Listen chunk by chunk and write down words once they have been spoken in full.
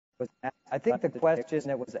I think the question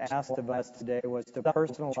that was asked of us today was to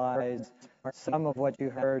personalize some of what you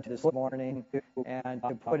heard this morning and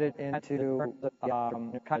to put it into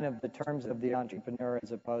kind of the terms of the entrepreneur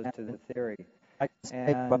as opposed to the theory.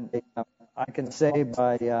 And I can say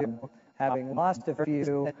by having lost a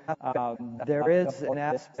few, there is an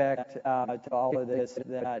aspect to all of this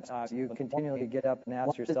that you continually get up and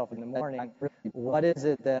ask yourself in the morning, what is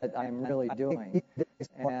it that I'm really doing?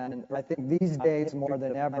 And I think these days more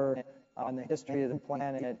than ever on the history of the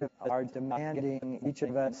planet are demanding each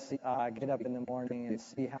of us get up in the morning and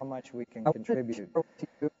see how much we can contribute.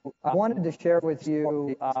 I wanted to share with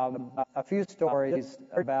you a few stories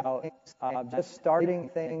about just starting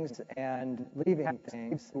things and leaving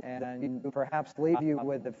things, and perhaps leave you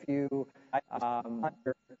with a few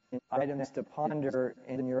items to ponder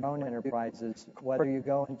in your own enterprises, whether you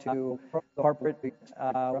go into the corporate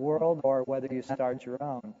world or whether you start your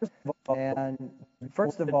own. And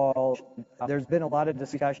first of all, there's been a lot of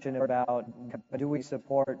discussion about, do we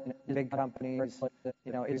support big companies?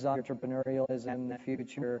 You know, is entrepreneurialism the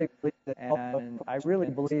future? And I really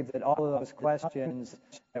believe that all of those questions,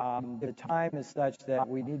 the time is such that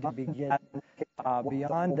we need to begin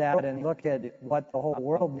beyond that and look at what the whole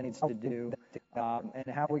world needs to do and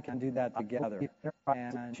how we can do that together.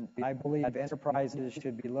 And I believe enterprises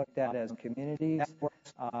should be looked at as communities,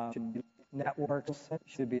 networks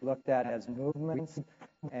should be looked at as movements,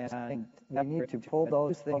 and we need to pull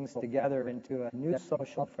those things together into a new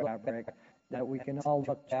social fabric that we can all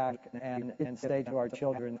look back and say to our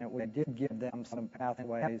children that we did give them some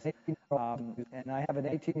pathways. And I have an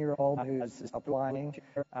 18-year-old who's applying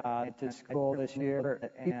to school this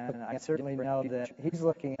year, and I certainly know that he's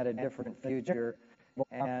looking at a different future.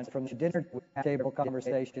 And from the dinner table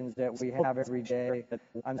conversations that we have every day,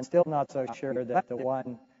 I'm still not so sure that the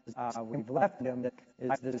one we've left him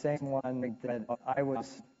is the same one that I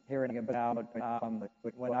was hearing about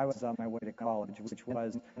when I was on my way to college, which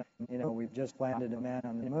was, you know, we've just landed a man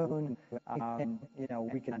on the moon, you know,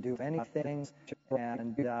 we can do anything,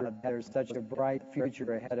 and there's such a bright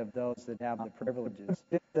future ahead of those that have the privileges.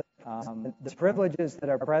 The privileges that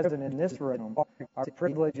are present in this room are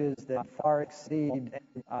privileges that far exceed,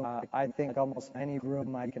 I think, almost any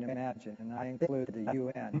room I can imagine, and I include the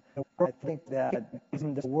UN. I think that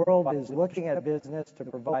the world is looking at business to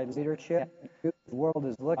provide leadership. The world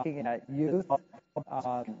is looking at youth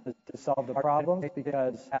to solve the problems,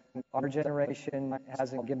 because our generation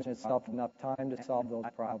hasn't given itself enough time to solve those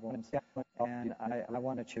problems. And I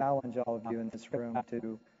want to challenge all of you in this room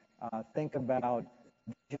to think about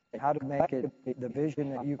how to make it the vision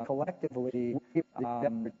that you collectively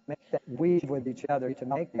weave with each other to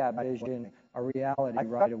make that vision a reality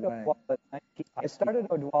right away. I started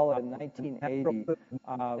Odwalla in 1980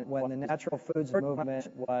 when the natural foods movement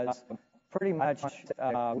was pretty much,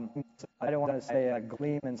 I don't want to say a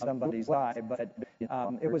gleam in somebody's eye, but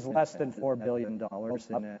it was less than $4 billion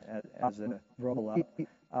as a roll-up.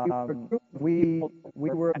 We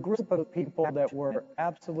were a group of people that were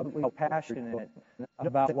absolutely passionate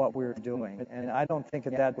about what we were doing, and I don't think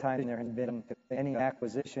at that time there had been any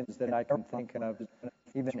acquisitions that I can think of,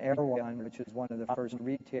 even Erewhon, which is one of the first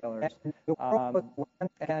retailers.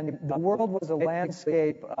 And the world was a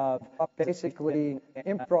landscape of basically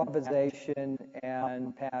improvisation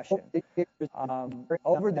and passion.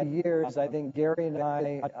 Over the years, I think Gary and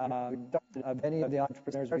I, of any of the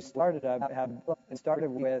entrepreneurs we started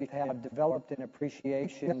with, have developed an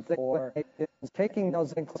appreciation for taking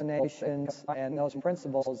those inclinations and those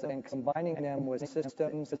principles and combining them with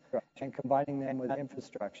systems and combining them with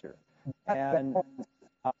infrastructure. And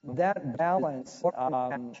that balance,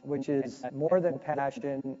 which is more than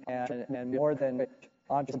passion and more than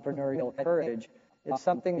entrepreneurial courage, is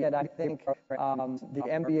something that I think the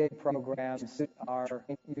MBA programs are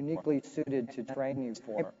uniquely suited to train you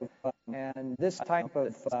for. And this type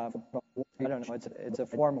of, I don't know, it's a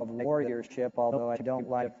form of warriorship, although I don't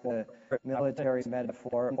like the military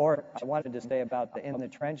metaphor, or I wanted to say about the in the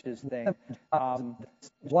trenches thing.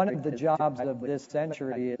 One of the jobs of this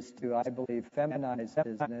century is to, I believe, feminize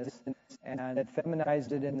business, and it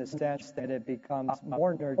feminized it in the sense that it becomes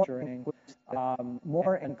more nurturing,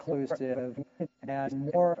 more inclusive,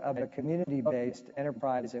 and more of a community-based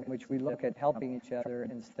enterprise in which we look at helping each other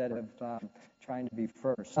instead of trying to be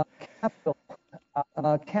first.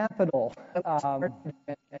 Capital.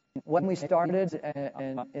 When we started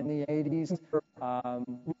in the 80s,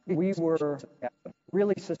 we were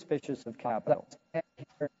really suspicious of capital.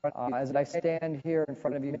 As I stand here in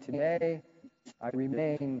front of you today, I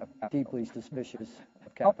remain deeply suspicious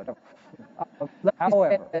of capital.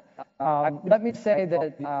 However, let me say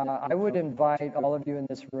that I would invite all of you in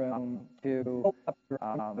this room to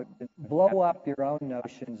blow up your own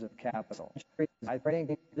notions of capital. I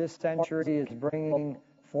think this century is bringing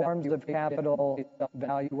forms of capital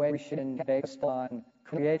valuation based on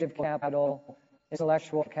creative capital,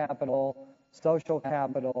 intellectual capital, social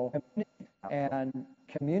capital, and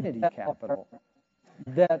community capital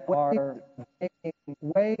that are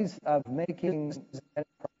ways of making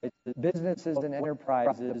businesses and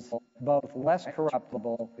enterprises both less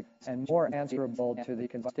corruptible and more answerable to the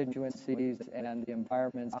constituencies and the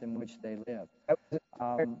environments in which they live.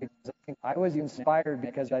 I was inspired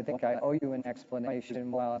because I think I owe you an explanation.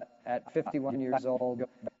 While at 51 years old,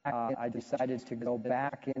 I decided to go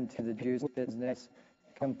back into the juice business,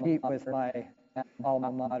 compete with my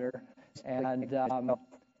alma mater, and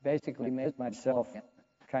basically made myself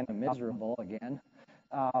kind of miserable again.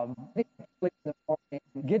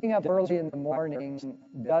 Getting up early in the morning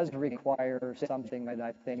does require something that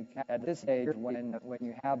I think at this age, when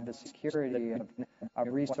you have the security of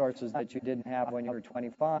resources that you didn't have when you were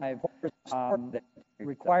 25,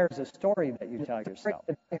 requires a story that you tell yourself.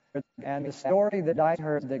 And the story that I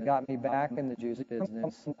heard that got me back in the juice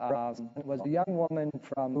business was a young woman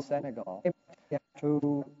from Senegal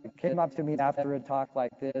who came up to me after a talk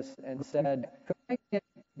like this and said,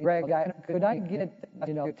 Greg, could I get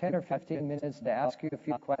 10 or 15 minutes to ask you a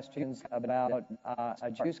few questions about a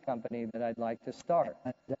juice company that I'd like to start?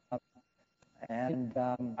 And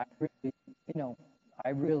I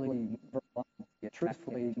really,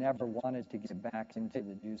 truthfully, never wanted to get back into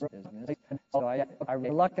the juice business. So I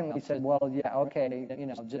reluctantly said, well, yeah, okay,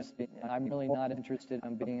 I'm really not interested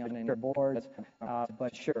in being on any boards,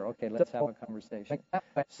 but sure, okay, let's have a conversation.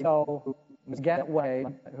 So Gat Wade,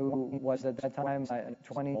 who was at that time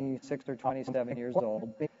 26 or 27 years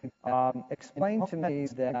old, explained to me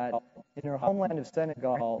that in her homeland of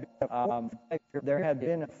Senegal, there had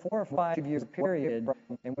been a 4 or 5 year period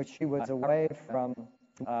in which she was away from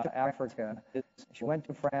Africa. She went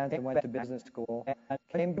to France and went to business school,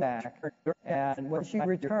 came back, and when she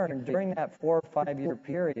returned during that 4 or 5 year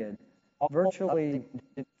period, virtually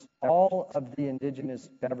all of the indigenous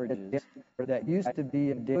beverages that used to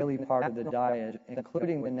be a daily part of the diet,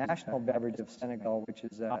 including the national beverage of Senegal, which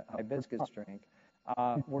is a hibiscus drink,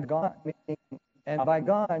 were gone. And by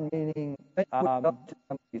gone, meaning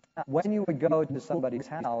when you would go to somebody's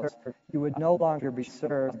house, you would no longer be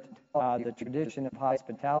served the tradition of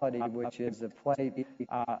hospitality, which is a plate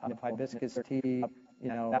of hibiscus tea, in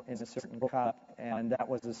a certain cup, and that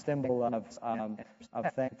was a symbol of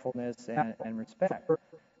thankfulness and respect.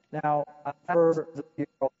 Now, for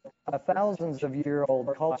a thousands of year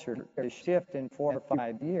old culture to shift in 4 or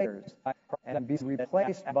 5 years and be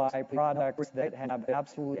replaced by products that have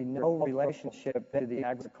absolutely no relationship to the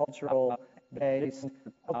agricultural base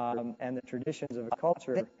and the traditions of a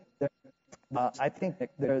culture, I think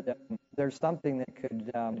that there's something that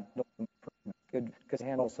could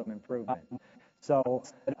handle some improvement. So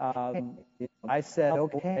I said,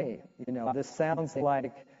 okay, this sounds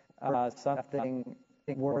like something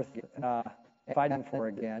worth fighting for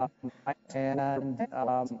again. And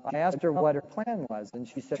I asked her what her plan was, and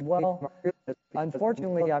she said, well,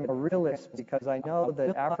 unfortunately, I'm a realist because I know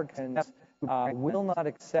that Africans will not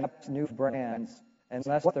accept new brands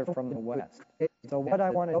unless they're from the West. So what I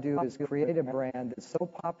want to do is create a brand that's so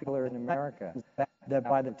popular in America that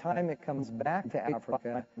by the time it comes back to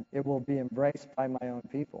Africa, it will be embraced by my own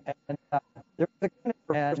people.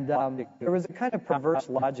 And there was a kind of perverse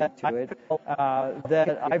logic to it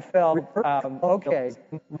that I felt, okay,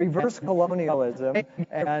 reverse colonialism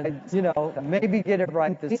and, maybe get it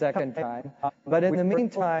right the second time. But in the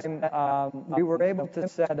meantime, we were able to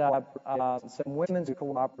set up some women's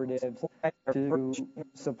cooperatives to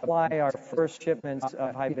supply our first shipments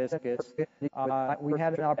of hibiscus. We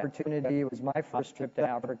had an opportunity, it was my first trip to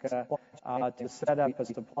Africa, to set up a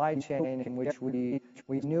supply chain in which we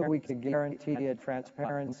knew we could guarantee a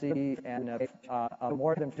transparency and a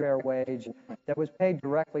more than fair wage that was paid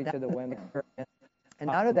directly to the women. And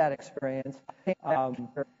out of that experience,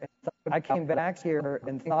 I came back here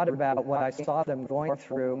and thought about what I saw them going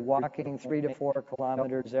through, walking 3 to 4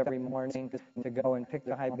 kilometers every morning to go and pick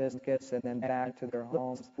the hibiscus and then back to their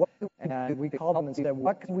homes. And we called them and said,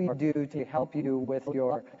 what can we do to help you with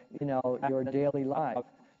your daily life?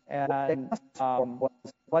 And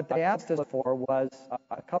what they asked us for was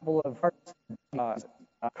a couple of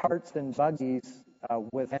carts and buggies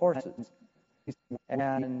with horses.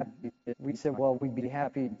 And we said, well, we'd be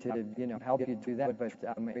happy to, help you do that,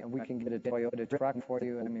 but we can get a Toyota truck for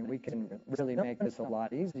you. I mean, we can really make this a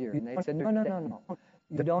lot easier. And they said, no.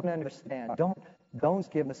 You don't understand.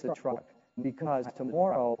 Don't give us a truck, because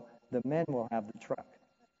tomorrow the men will have the truck.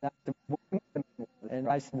 And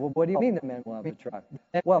I said, well, what do you mean the men will have the truck?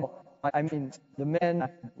 Well, I mean, the men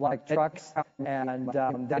like trucks, and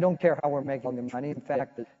they don't care how we're making the money. In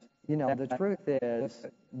fact, the truth is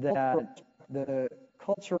that the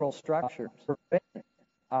cultural structures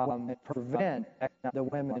prevent the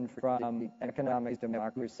women from economic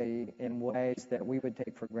democracy in ways that we would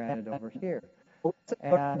take for granted over here.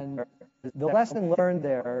 And the lesson learned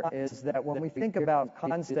there is that when we think about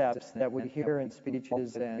concepts that we hear in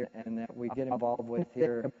speeches and that we get involved with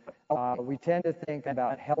here, we tend to think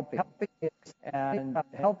about helping. And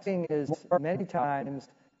helping is many times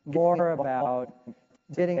more about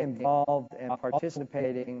getting involved and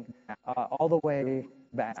participating all the way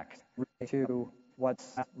back to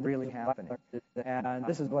what's really happening. And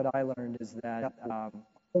this is what I learned, is that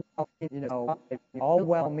all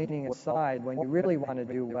well-meaning aside, when you really want to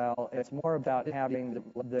do well, it's more about having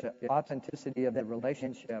the authenticity of the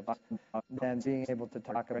relationships than being able to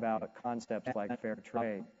talk about concepts like fair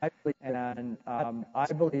trade. And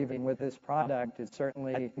I believe in with this product, it's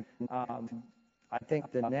certainly, I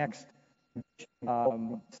think, the next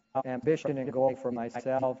ambition and goal for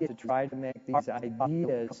myself to try to make these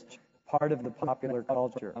ideas part of the popular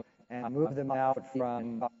culture and move them out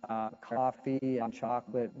from coffee and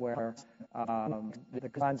chocolate, where the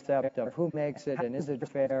concept of who makes it and is it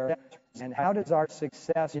fair, and how does our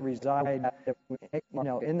success reside,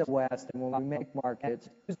 in the West and when we make markets,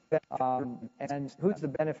 and who's the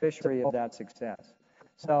beneficiary of that success.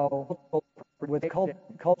 So with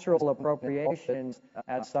cultural appropriation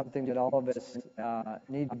as something that all of us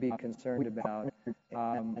need to be concerned about,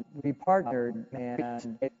 we partnered,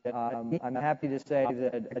 and I'm happy to say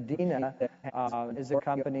that Adina is a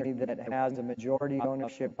company that has a majority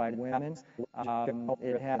ownership by women.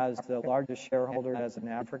 It has the largest shareholder as an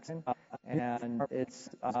African, and it's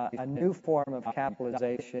a new form of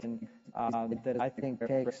capitalization that I think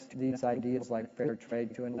takes these ideas like fair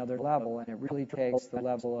trade to another level, and it really takes the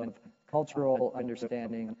level of cultural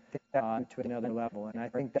understanding to another level. And I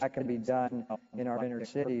think that can be done in our inner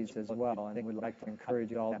cities as well. And we'd like to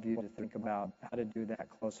encourage all of you to think about how to do that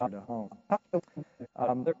closer to home.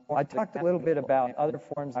 I talked a little bit about other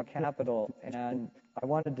forms of capital, and I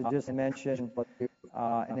wanted to just mention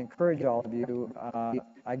and encourage all of you.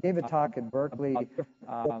 I gave a talk at Berkeley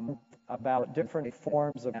about different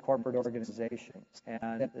forms of corporate organizations,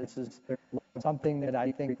 and this is something that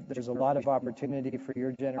I think there's a lot of opportunity for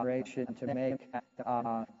your generation to make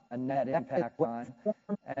a net impact on,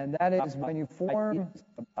 and that is when you form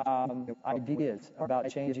ideas about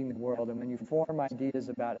changing the world, and when you form ideas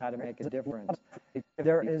about how to make a difference,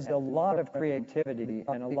 there is a lot of creativity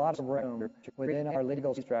and a lot of room within our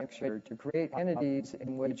legal structure to create entities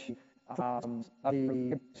in which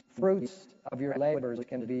the fruits of your labors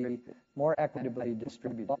can be more equitably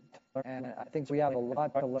distributed. And I think we have a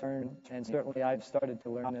lot to learn, and certainly I've started to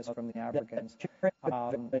learn this from the Africans,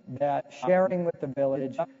 that sharing with the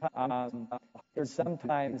village is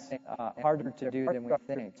sometimes harder to do than we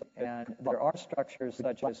think. And there are structures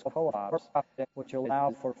such as co-ops, which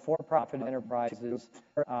allow for for-profit enterprises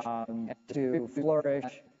to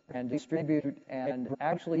flourish and distribute and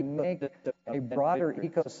actually make a broader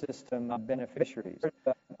ecosystem of beneficiaries.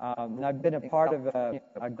 And I've been a part of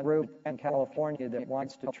a group in California that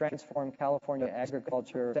wants to transform California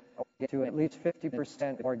agriculture to at least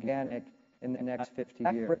 50% organic in the next 50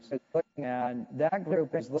 years. And that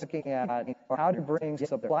group is looking at how to bring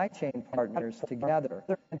supply chain partners together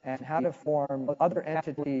and how to form other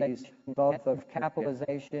entities, both of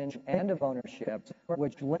capitalization and of ownership,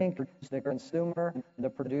 which link the consumer, the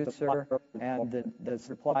producer, and the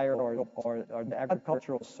supplier or the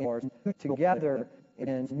agricultural source together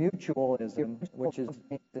in mutualism, which is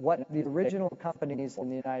what the original companies in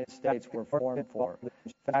the United States were formed for.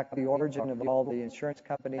 In fact, the origin of all the insurance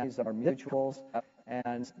companies are mutuals,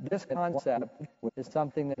 and this concept is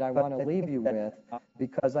something that I want to leave you with,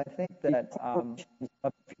 because I think that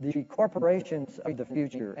the corporations of the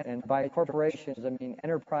future, and by corporations I mean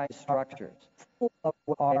enterprise structures,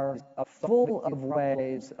 are full of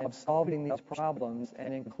ways of solving these problems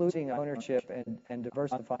and including ownership and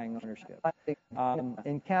diversifying ownership.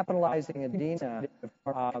 In capitalizing Adina,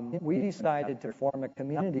 we decided to form a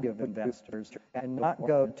community of investors and not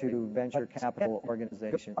go to venture capital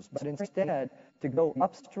organizations, but instead to go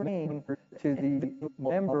upstream to the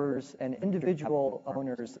members and individual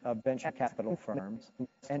owners of venture capital firms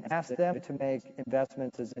and asked them to make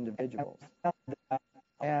investments as individuals.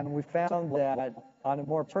 And we found that on a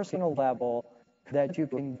more personal level, that you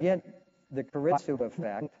can get the Keiretsu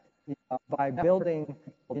effect by building,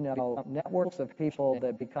 networks of people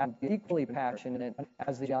that become equally passionate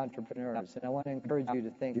as the entrepreneurs. And I want to encourage you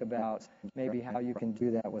to think about maybe how you can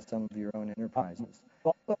do that with some of your own enterprises.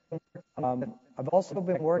 I've also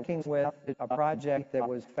been working with a project that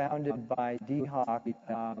was founded by Dee Hawk,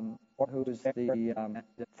 who is the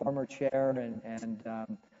former chair and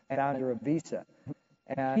founder of Visa.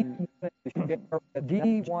 And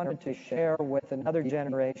Dee wanted to share with another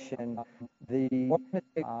generation the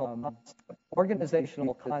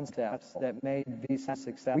organizational concepts that made Visa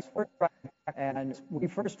successful. And we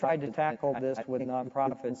first tried to tackle this with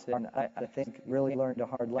nonprofits, and I think really learned a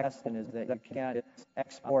hard lesson is that you can't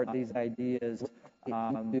export these ideas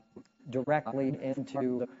directly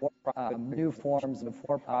into new forms of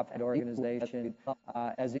for-profit organization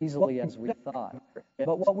as easily as we thought.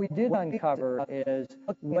 But what we did uncover is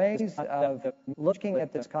ways of looking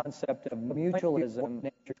at this concept of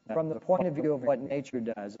mutualism from the point of view of what nature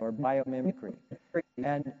does, or biomimicry.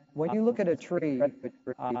 And when you look at a tree,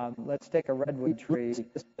 let's take a redwood tree,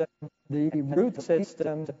 the root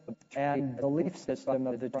system and the leaf system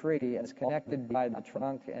of the tree is connected by the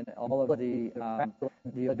trunk and all of the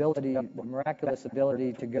miraculous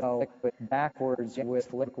ability to go backwards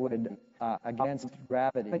with liquid against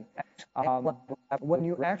gravity. When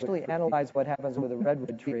you actually analyze what happens with a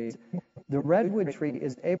redwood tree, the redwood tree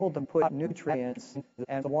is able to put nutrients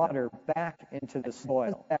and water back into the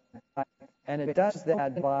soil. And it does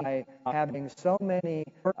that by having so many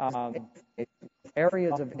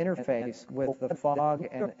areas of interface with the fog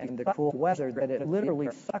and the cool weather that it literally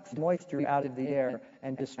sucks moisture out of the air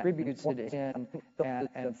and distributes it in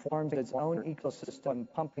and forms its own ecosystem,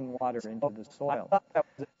 pumping water into the soil.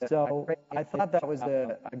 So I thought that was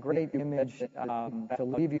a great image to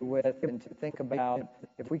leave you with and to think about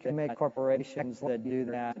if we can make corporations that do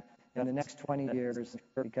that in the next 20 years,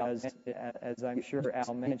 because, as I'm sure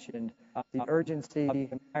Al mentioned, the urgency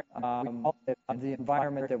of the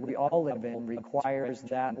environment that we all live in requires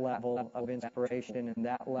that level of inspiration and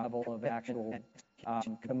that level of actual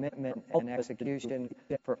commitment and execution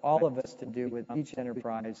for all of us to do with each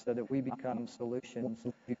enterprise so that we become solutions.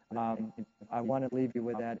 I want to leave you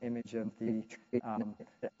with that image of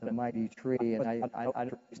the mighty tree, and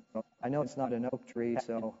I know it's not an oak tree,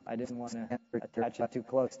 so I didn't want to attach it too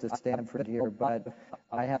close to Stanford here, but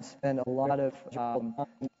I have spent a lot of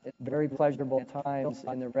very pleasurable times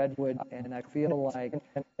in the redwood, and I feel like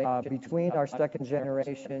between our second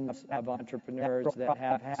generations of entrepreneurs that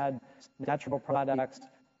have had natural products,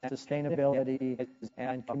 sustainability,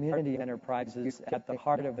 and community enterprises at the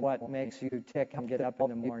heart of what makes you tick and get up in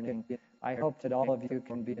the morning, I hope that all of you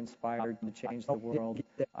can be inspired to change the world.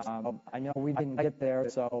 I know we didn't get there,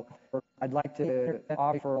 so I'd like to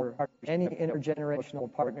offer any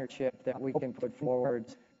intergenerational partnership that we can put forward.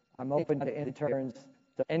 I'm open to interns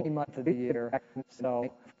any month of the year,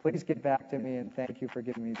 so please get back to me, and thank you for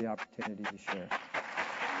giving me the opportunity to share.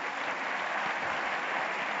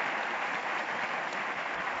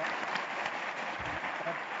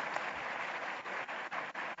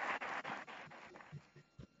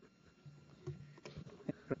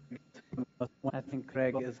 I think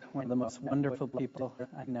Greg is one of the most wonderful people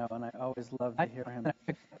I know, and I always love to hear him.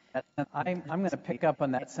 I'm going to pick up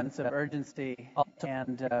on that sense of urgency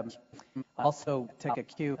and also take a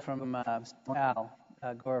cue from Al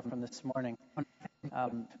Gore from this morning.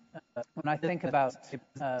 When I think about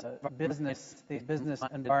the business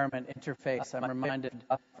environment interface, I'm reminded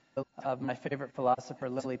of my favorite philosopher,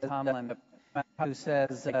 Lily Tomlin, who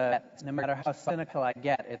says, no matter how cynical I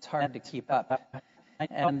get, it's hard to keep up.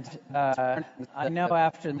 And I know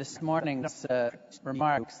after this morning's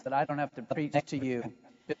remarks that I don't have to preach to you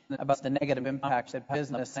about the negative impact that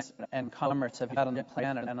business and commerce have had on the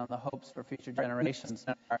planet and on the hopes for future generations.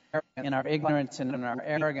 In our ignorance and in our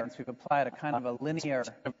arrogance, we've applied a kind of a linear,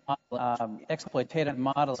 exploitative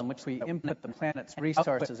model in which we input the planet's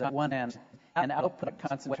resources at one end and output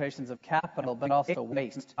concentrations of capital, but also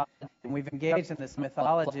waste. And we've engaged in this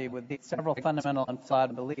mythology with several fundamental and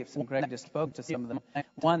flawed beliefs, and Greg just spoke to some of them.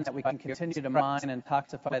 One, that we can continue to mine and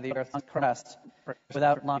toxify the Earth's crust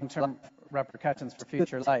without long-term repercussions for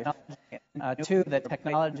future life. Two, that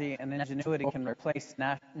technology and ingenuity can replace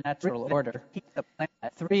natural order.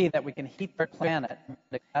 Three, that we can heat the planet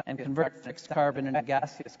and convert fixed carbon into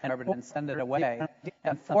gaseous carbon and send it away.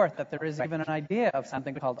 And fourth, that there is even an idea of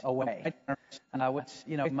something called away, which,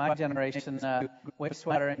 my generation,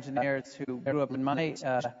 wastewater engineers who grew up in my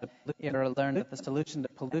era learned that the solution to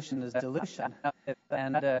pollution is dilution.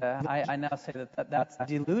 And I now say that that's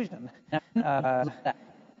delusion.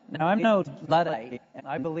 Now, I'm no Luddite.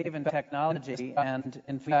 I believe in technology, and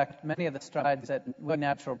in fact, many of the strides that we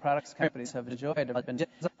natural products companies have enjoyed have been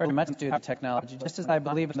very much due to technology, just as I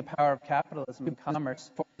believe in the power of capitalism and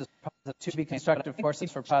commerce to be constructive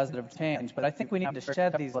forces for positive change. But I think we need to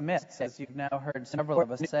shed these myths, as you've now heard several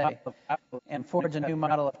of us say, and forge a new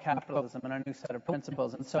model of capitalism and a new set of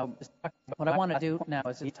principles. And so what I want to do now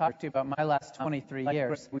is just talk to you about my last 23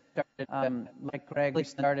 years. Like Greg, we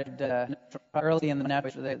started early in the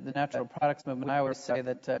natural products movement. I always say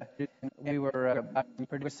that we were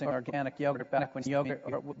producing organic yogurt back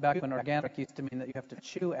when organic used to mean that you have to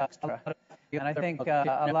chew extra. And I think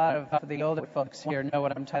a lot of the older folks here know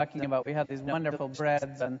what I'm talking about. We had these wonderful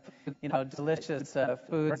breads and, delicious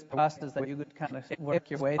foods, pastas that you could kind of work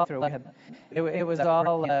your way through. It was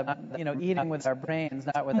all, eating with our brains,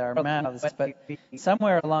 not with our mouths. But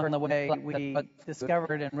somewhere along the way, we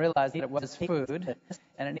discovered and realized that it was food,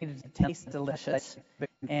 and it needed to taste delicious.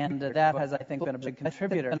 And that has, I think, been a big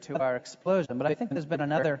contributor to our explosion. But I think there's been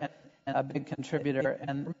another big contributor,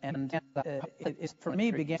 and it for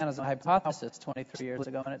me began as a hypothesis 23 years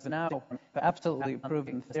ago, and it's now absolutely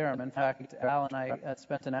proven theorem. In fact, Al and I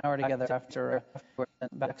spent an hour together after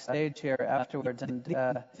backstage here afterwards, and these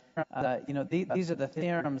are the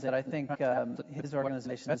theorems that I think his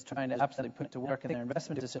organization is trying to absolutely put to work in their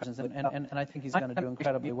investment decisions, and I think he's going to do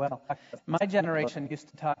incredibly well. My generation used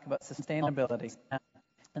to talk about sustainability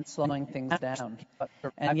and slowing things down.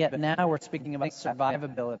 And yet now we're speaking about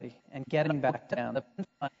survivability and getting back down.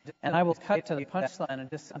 And I will cut to the punchline and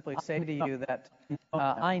just simply say to you that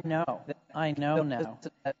I know now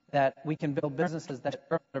that we can build businesses that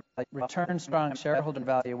return strong shareholder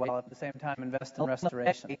value while at the same time invest in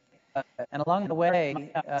restoration. And along the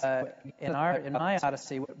way, in my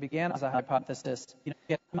odyssey, what began as a hypothesis,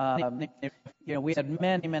 we had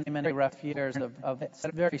many rough years of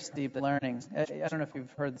very steep learning. I don't know if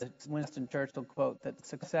you've heard the Winston Churchill quote that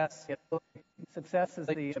success is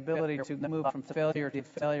the ability to move from failure to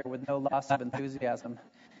failure with no loss of enthusiasm.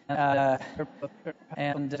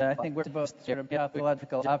 And I think we're both sort of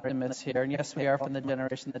pathological optimists here. And yes, we are from the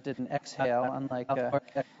generation that didn't exhale, unlike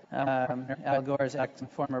Al Gore's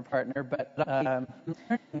ex-former partner. But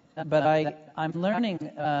I'm learning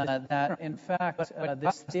that, in fact,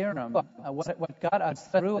 this theorem, what got us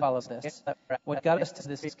through all of this, what got us to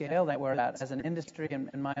this scale that we're at as an industry and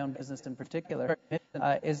my own business in particular,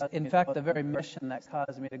 is, in fact, the very mission that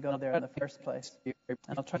caused me to go there in the first place.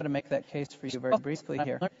 And I'll try to make that case for you very briefly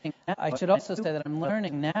here. I should also say that I'm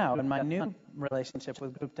learning now in my new relationship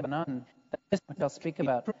with Group Danone, which I'll speak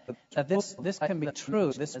about, that this can be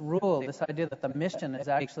true. This rule, this idea that the mission is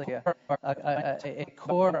actually a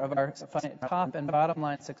core of our top and bottom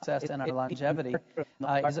line success and our longevity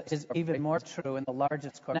is even more true in the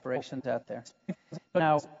largest corporations out there.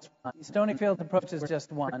 Now, Stonyfield's approach is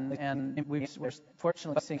just one, and we're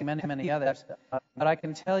fortunately seeing many others. But I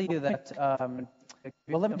can tell you that,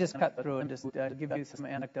 well, let me just cut through and just give you some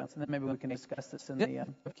anecdotes, and then maybe we can discuss this in the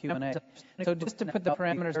Q&A. So just to put the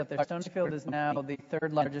parameters up there, Stonyfield is now the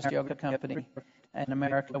third largest yogurt company in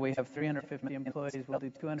America. We have 350 employees. We'll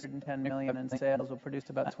do $210 million in sales. We'll produce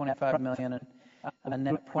about $25 million in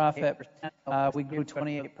net profit. We grew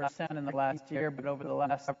 28% in the last year, but over the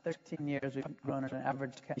last 13 years, we've grown at an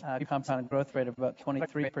average compounded growth rate of about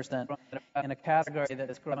 23% in a category that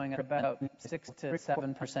is growing at about 6 to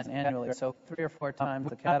 7% annually, so 3 or 4 times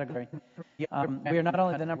the category. We are not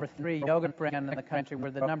only the number 3 yogurt brand in the country,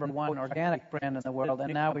 we're the number 1 organic brand in the world,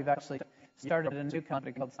 and now we've actually started a new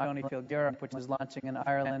company called Stonyfield Europe, which is launching in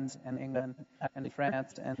Ireland and England and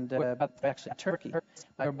France and actually Turkey,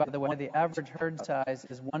 where, by the way, the average herd size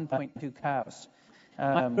is 1.2 cows.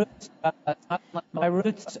 My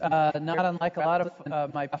roots, not unlike a lot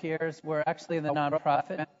of my peers, were actually in the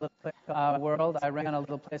nonprofit world. I ran a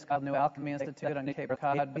little place called New Alchemy Institute on Cape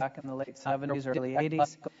Cod back in the late 70s, early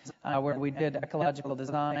 80s, where we did ecological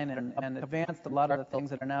design and advanced a lot of the things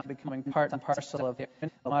that are now becoming part and parcel of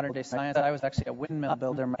modern-day science. I was actually a windmill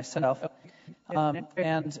builder myself.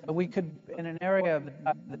 And we could, in an area of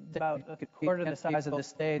about a quarter the size of the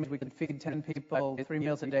stage, we could feed 10 people 3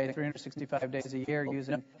 meals a day, 365 days a year,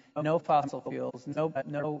 using no fossil fuels,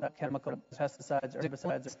 no chemical pesticides,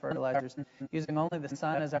 herbicides, or fertilizers, using only the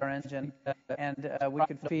sun as our engine. And we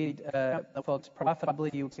could feed folks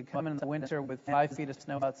profitably. You could come in the winter with 5 feet of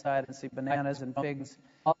snow outside and see bananas and figs,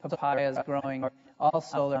 papayas growing, all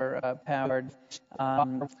solar powered.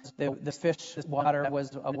 The fish water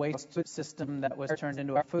was a waste system that was turned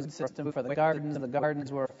into a food system for the gardens. The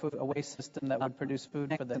gardens were a waste system that would produce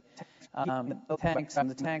food for the tanks, and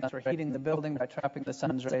the tanks were heating the building by trapping the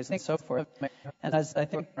sun's rays and so forth. And as I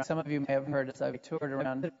think some of you may have heard as I've toured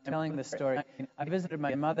around telling this story, I visited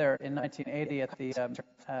my mother in 1980 at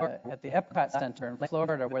the Epcot Center in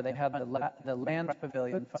Florida, where they had the land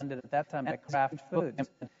pavilion funded at that time by Kraft Foods.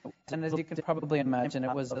 And as you can probably imagine,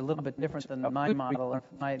 it was a little bit different than my model or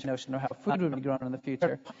my notion of how food would be grown in the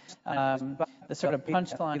future. The sort of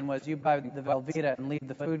punchline was, you buy the Velveeta and leave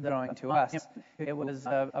the food growing to us. It was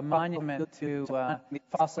a monument to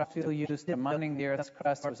fossil fuel use, to mining the Earth's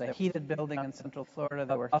crust. It was a heated building in Central Florida.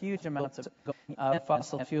 There were huge amounts of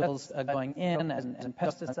fossil fuels going in, and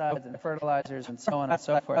pesticides and fertilizers and so on and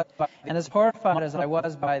so forth. And as horrified as I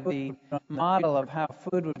was by the model of how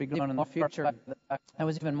food would be grown in the future, I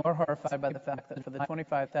was even more horrified by the fact that for the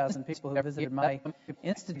 25,000 people who visited my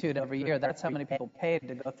institute every year, that's how many people paid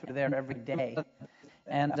to go through there every day.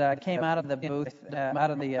 And I came out of the booth,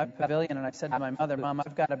 out of the pavilion, and I said to my mother, Mom,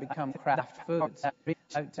 I've got to become Kraft Foods.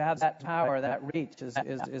 To have that power, that reach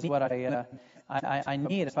is what I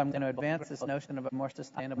need if I'm going to advance this notion of a more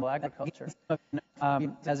sustainable agriculture.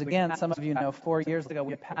 As again, some of you know, 4 years ago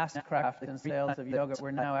we passed Kraft in sales of yogurt.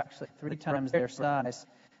 We're now actually 3 times their size.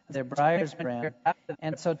 Their Breyers brand.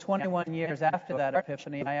 And so 21 years after that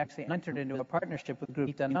epiphany, I actually entered into a partnership with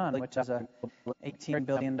Groupe Danone, which is a $18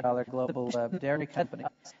 billion global dairy company.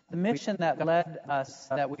 The mission that led us,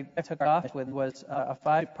 that we took off with, was a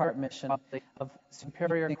 5-part mission of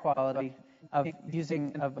superior quality, of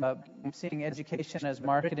seeing education as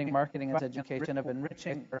marketing as education, of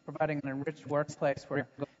providing an enriched workplace where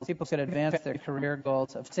people could advance their career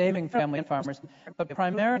goals, of saving family farmers, but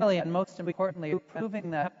primarily and most importantly, proving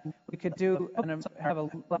that we could have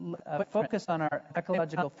a focus on our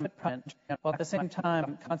ecological footprint, while at the same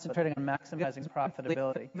time concentrating on maximizing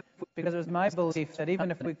profitability. Because it was my belief that even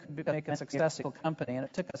if we could make a successful company, and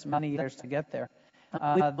it took us many years to get there,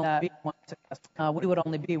 that we would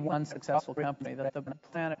only be one successful company, that the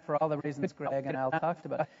planet, for all the reasons Greg and Al talked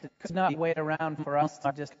about, could not wait around for us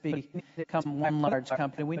to just become one large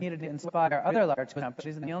company. We needed to inspire other large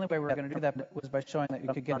companies, and the only way we were going to do that was by showing that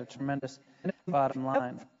you could get a tremendous bottom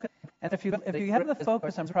line. And if you have the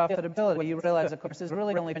focus on profitability, you realize, of course, there's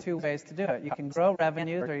really only 2 ways to do it. You can grow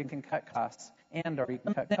revenues, or you can cut costs, or you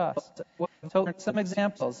can cut costs. So some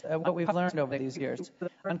examples of what we've learned over these years.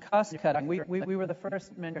 On cost cutting, we were the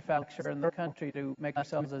first manufacturer in the country to make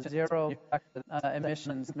ourselves a zero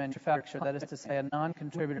emissions manufacturer, that is to say, a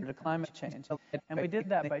non-contributor to climate change. And we did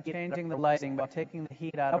that by changing the lighting, by taking the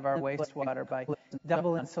heat out of our wastewater, by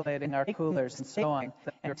double insulating our coolers and so on,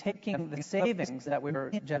 and taking the savings that we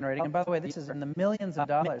were generating. And by the way, this is in the millions of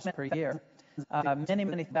dollars per year.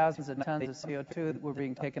 Many thousands of tons of CO2 were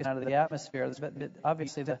being taken out of the atmosphere. But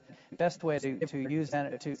obviously, the best way to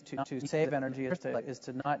save energy is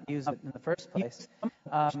to not use it in the first place.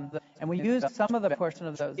 And we used some of the portion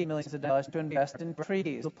of those millions of dollars to invest in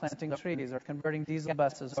trees, planting trees, or converting diesel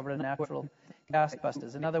buses over to natural gas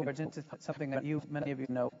buses. In other words, into something that many of you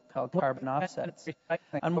know called carbon offsets.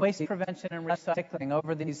 On waste prevention and recycling,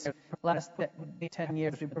 over these last 10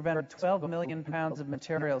 years, we prevented 12 million pounds of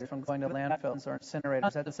materials from going to landfills or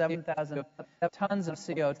incinerators. That's 7,000 tons of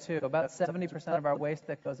CO2. About 70% of our waste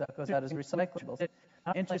that goes out as recyclables.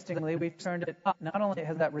 Interestingly, we've turned it, not only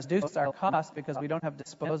has that reduced our cost because we don't have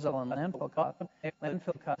disposal and landfill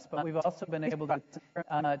costs, but we've also been able to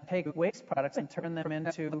take waste products and turn them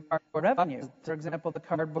into revenue. For example, the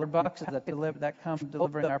cardboard boxes that come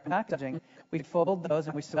delivering our packaging, we fold those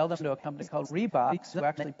and we sell them to a company called Reebox, who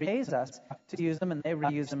actually pays us to use them, and they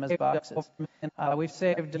reuse them as boxes. We've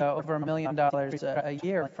saved over $1 million a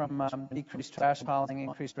year from decreased trash hauling,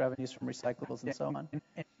 increased revenues from recyclables, and so on.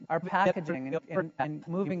 Our packaging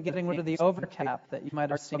and getting rid of the overcap that you might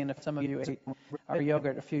have seen if some of you ate our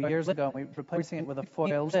yogurt a few years ago, and we're replacing it with a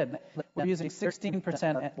foil lid. We're using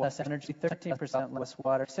 16% less energy, 13% less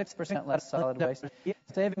water, 6% less solid waste,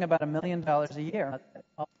 saving about $1 million a year.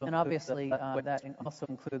 And obviously, that also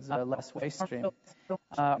includes less waste stream.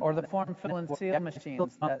 Or the form, fill, and seal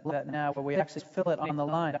machines that now, where we actually fill it on the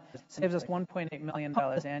line, saves us $1.8 million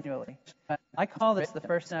annually. I call this the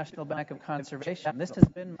First National Bank of Conservation. This has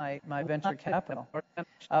been my venture capital.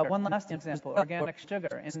 One last example, organic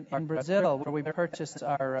sugar. In Brazil, where we purchased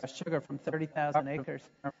our sugar from 30,000 acres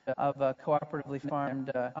of cooperatively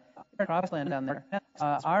farmed cropland down there,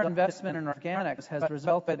 our investment in organics has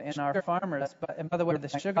resulted in our farmers, and by the way, the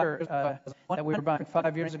sugar that we were buying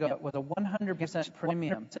 5 years ago was a 100%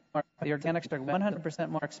 premium. The organic sugar, 100%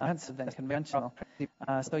 more expensive than conventional.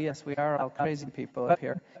 So yes, we are all crazy people up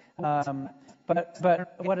here.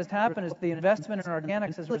 But what has happened is the investment in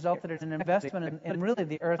organics has resulted in an investment in really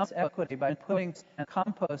the Earth's equity. By putting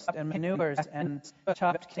compost and manures and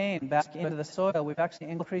chopped cane back into the soil, we've actually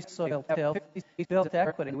increased soil till, built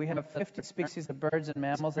equity. We have 50 species of birds and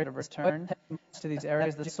mammals that have returned to these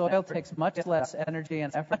areas. The soil takes much less energy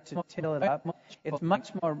and effort to till it up. It's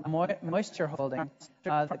much more moisture holding.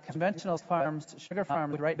 The conventional farms, sugar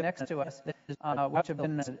farms right next to us, which have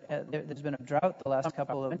been, there's been a drought the last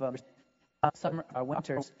couple of summer,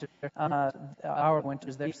 winters, our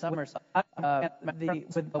winters, their summers.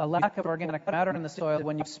 With a lack of organic matter in the soil,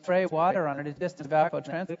 when you spray water on it, it just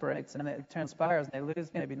evapotranspirates and it transpires, and they lose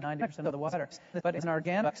maybe 90% of the water. But in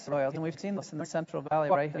organic soils, and we've seen this in the Central Valley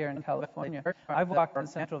right here in California, I've walked in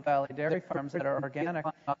Central Valley dairy farms that are organic,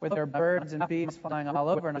 where there are birds and bees flying all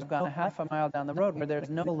over, and I've gone a half a mile down the road where there's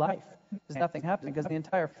no life. There's nothing happening because the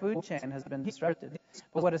entire food chain has been disrupted.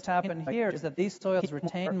 But what has happened here is that these soils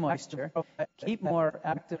retain moisture, keep more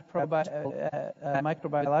active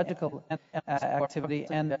microbiological activity,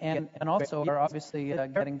 and also are obviously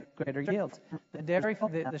getting greater yields.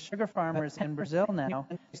 The sugar farmers in Brazil now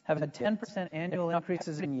have had 10% annual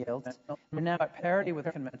increases in yields. We're now at parity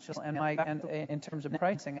with conventional, and in terms of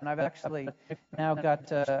pricing, and I've actually now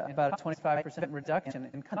got about a 25% reduction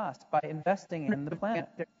in cost by investing in the planet.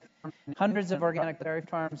 Hundreds of organic dairy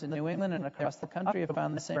farms in New England and across the country have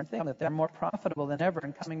found the same thing, that they're more profitable than ever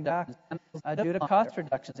and coming back due to cost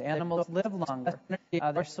reductions. Animals live longer.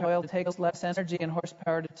 Their soil takes less energy and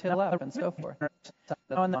horsepower to till up and so forth.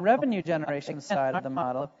 Now, on the revenue generation side of the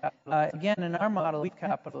model, again, in our model of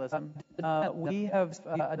capitalism, we have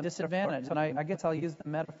a disadvantage, and I guess I'll use the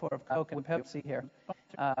metaphor of Coke and Pepsi here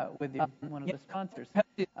with you, one of the sponsors.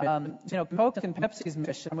 Coke and Pepsi's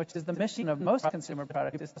mission, which is the mission of most consumer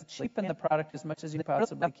products, is to cheapen the product as much as you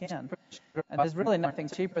possibly can. And there's really nothing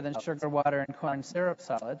cheaper than sugar, water, and corn syrup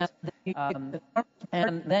solids.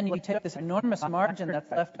 And then you take this enormous margin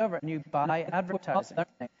that's left over and you buy advertising.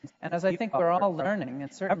 And as I think we're all learning,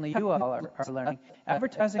 and certainly you all are learning,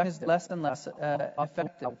 advertising is less and less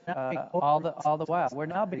effective all the while. We're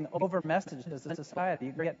now being over-messaged as a society.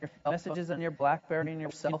 You get messages on your BlackBerry and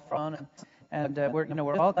your cell phone, and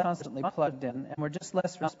we're all constantly plugged in, and we're just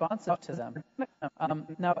less responsive to them.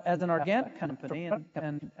 Now, as an organic company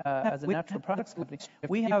and as a natural products company,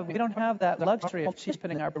 we don't have that luxury of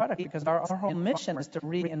cheapening our product, because our whole mission is to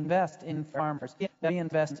reinvest in farmers,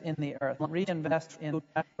 reinvest in the earth, reinvest in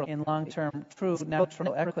long-term, true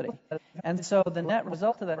natural equity. And so the net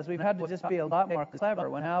result of that is we've had to just be a lot more clever.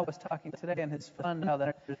 When Al was talking today in his fund, how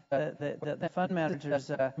the fund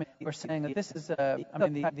managers were saying that this is, the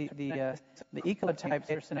ecotypes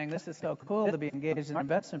are saying this is so cool to be engaged in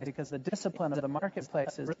investment, because the discipline of the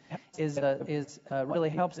marketplace really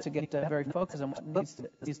helps to get very focused on what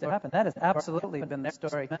needs to happen. That has absolutely been the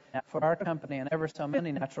story for our company and ever so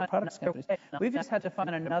many natural products companies. We've just had to find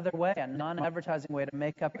another way, a non-advertising way, to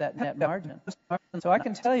make up that net margin. So I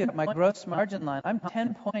can tell you at my gross margin line, I'm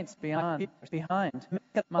 10 points behind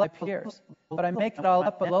my peers, but I make it all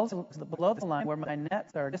up below the line where my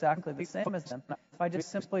nets are exactly the same as them by just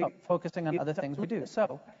simply focusing on other things we do.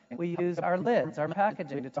 So we use our lids, our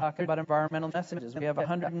packaging, to talk about environmental messages. We have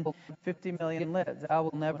 150 million lids. Al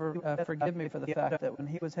will never forgive me for the fact that when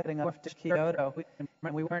he was heading off to Kyoto,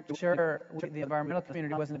 and we weren't sure, the environmental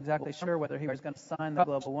community wasn't exactly sure whether he was going to sign the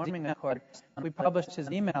global warming accord, we published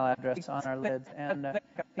his email address on our lids, and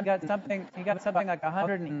he got something like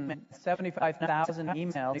 175,000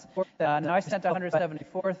 emails. Now I sent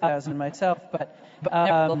 174,000 myself, but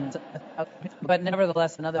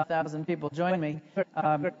nevertheless another 1,000 people joined me.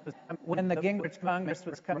 When the Gingrich Congress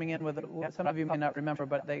was coming in with, some of you may not remember,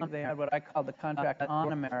 but they had what I call the Contract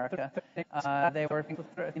on America. They were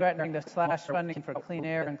threatening to slash funding for clean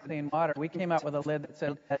air and clean water. We came out with a lid that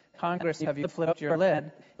said, Congress, have you flipped your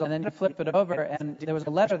lid? And then you flip it over, and there was a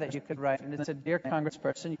letter that you could write, and it said, Dear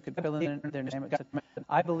Congressperson, you could fill in their name. It said,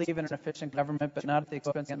 I believe in an efficient government, but not at the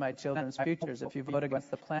expense of my children's futures. If you vote against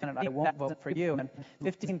the planet, I won't vote for you. And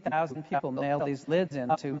 15 18,000 people mailed these lids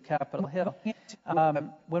into Capitol Hill.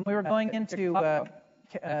 When we were going into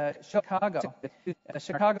Chicago.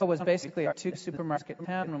 Chicago was basically a two-supermarket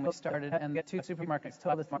town when we started, and the two supermarkets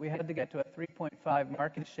told us that we had to get to a 3.5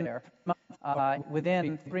 market share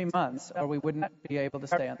within 3 months, or we wouldn't be able to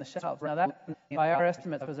stay on the shelves. Now, that, by our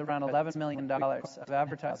estimates, was around $11 million of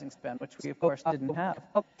advertising spend, which we, of course, didn't have.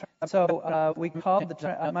 So we called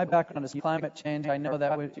my background is climate change. I know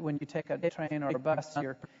that when you take a train or a bus,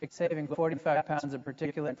 you're saving 45 pounds of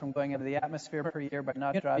particulate from going into the atmosphere per year by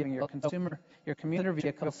not driving your commuter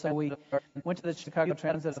vehicle. So we went to the Chicago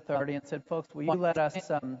Transit Authority and said, folks, will you let us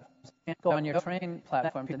go on your train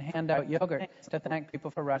platforms and hand out yogurt to thank people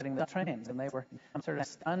for riding the trains? And they were sort of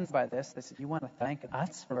stunned by this. They said, you want to thank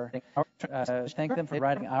us for thank them for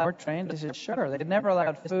riding our train? They said, sure. They had never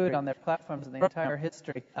allowed food on their platforms in the entire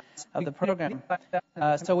history of the program.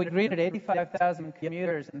 So we greeted 85,000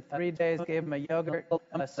 commuters in 3 days, gave them a yogurt,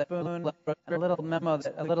 a spoon, a little memo,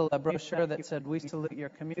 a little brochure that said, we salute your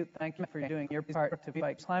commute. Thank you for doing your part to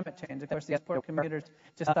fight climate change. Of course, these poor commuters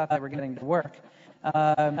just thought they were getting to work.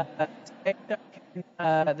 The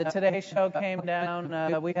Today Show came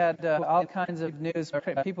down. We had all kinds of news.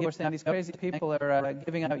 People were saying these crazy people are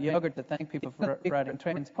giving out yogurt to thank people for riding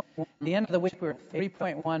trains. At the end of the week, we were at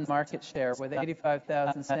 3.1 market share with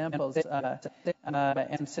 85,000 samples and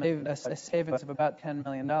a savings of about $10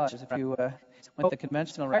 million if you went the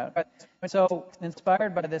conventional route. So,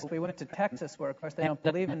 inspired by this, we went to Texas, where, of course, they don't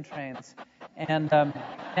believe in trains. And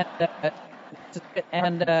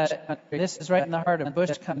this is right in the heart of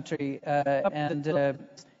Bush country.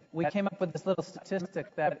 We came up with this little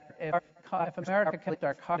statistic that if America kept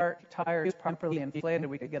our car tires properly inflated,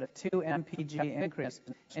 we could get a 2 mpg increase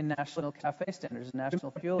in national CAFE standards,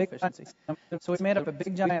 national fuel efficiency. So we made up a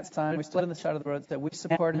big giant sign. We stood on the side of the road that we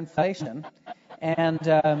support inflation. And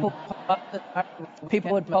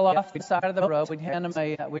people would pull off the side of the road. We'd hand them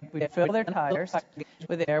we'd fill their tires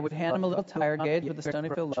with air. We'd hand them a little tire gauge with the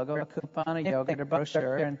Stonyfield logo, a coupon, a yogurt, a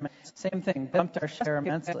brochure, and same thing, bumped our share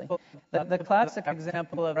immensely. The classic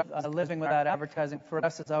example of living without advertising for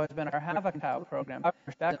us has always been our Have a Cow program.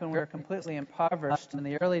 Back when we were completely impoverished in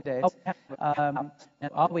the early days,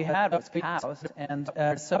 all we had was cows,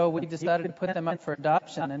 and so we decided to put them up for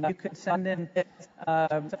adoption. And you could send in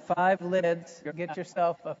 5 lids, get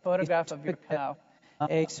yourself a photograph of your cow,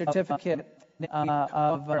 a certificate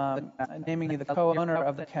of naming you the co-owner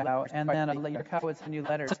of the cow, and then your cow would send you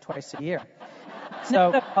letters twice a year.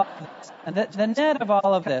 So the net of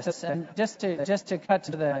all of this, and just to cut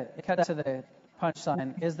to the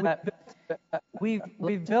punchline, is that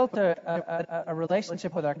we've built a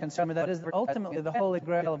relationship with our consumer that is ultimately the holy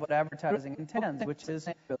grail of what advertising intends, which is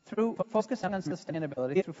through focusing on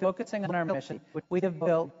sustainability, through focusing on our mission, we have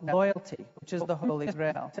built loyalty, which is the holy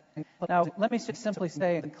grail. Now, let me just simply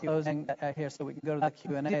say in closing here, so we can go to the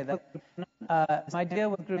Q&A, that my deal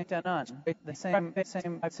with Group Danone, the same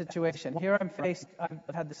situation. Here I've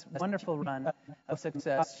had this wonderful run of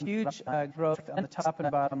success, huge growth on the top and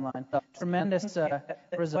bottom line, tremendous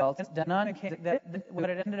results. Danone, what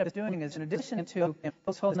it ended up doing is, in addition to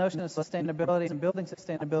this whole notion of sustainability and building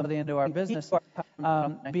sustainability into our business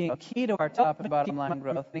being key to our top and bottom line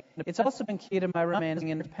growth, it's also been key to my remaining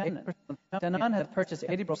independent. Danone has purchased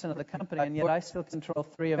 80% of the company, and yet I still control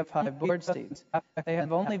 3 of 5 board seats. They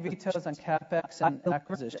have only vetoes on CapEx and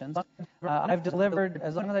acquisitions. I've delivered,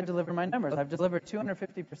 as long as I deliver my numbers, I've delivered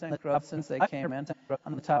 250% growth since they came in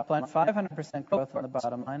on the top line, 500% growth on the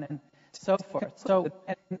bottom line, and so forth. So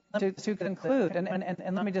to conclude,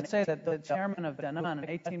 and let me just say that the chairman of Danone, an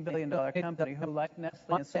 $18 billion company who, like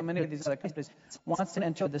Nestle and so many of these other companies, wants to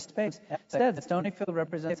enter the space, said that Stonyfield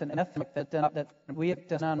represents an ethic that we at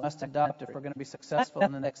Danone must adopt if we're going to be successful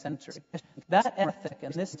in the next century. That ethic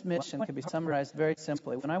and this mission can be summarized very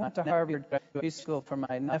simply. When I went to Harvard Business School for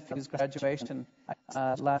my nephew's graduation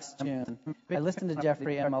last June, I listened to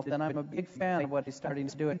Jeffrey Immelt, and I'm a big fan of what he's starting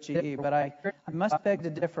to do at GE, but I must beg to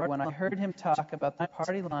differ when I heard him talk about the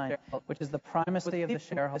party line, which is the primacy of the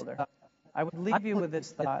shareholder. I would leave you with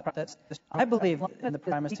this thought that I believe in the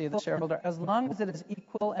primacy of the shareholder as long as it is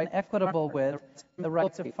equal and equitable with the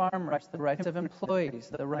rights of farmers, the rights of employees,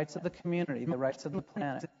 the rights of the community, the rights of the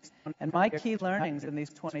planet. And my key learnings in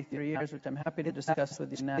these 23 years, which I'm happy to discuss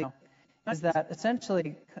with you now, is that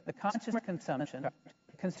essentially the conscious consumption,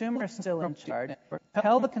 the consumer is still in charge.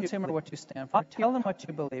 Tell the consumer what you stand for. Tell them what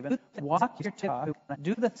you believe in. Walk your talk.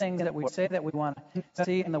 Do the things that we say that we want to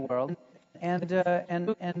see in the world. And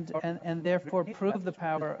therefore prove the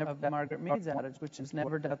power of Margaret Mead's adage, which is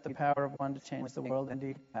never doubt the power of one to change the world.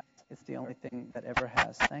 Indeed, it's the only thing that ever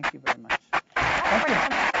has. Thank you very much.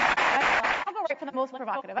 I'll go right for the both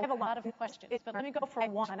provocative. I have a lot of questions, but let me go for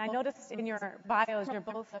one. I noticed in your bios you're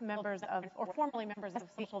both members of, or formerly members of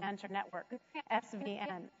Social Venture Network,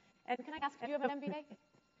 SVN. And can I ask, do you have an MBA?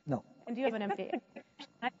 No. And do you have an MBA?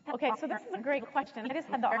 Okay, so this is a great question. I just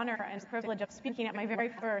had the honor and privilege of speaking at my very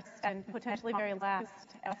first and potentially very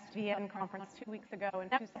last SVN conference 2 weeks ago in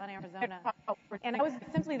Tucson, Arizona. And I was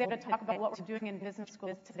simply there to talk about what we're doing in business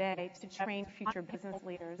schools today to train future business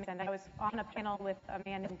leaders. And I was on a panel with a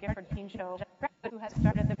man named Gifford Pinchot, who has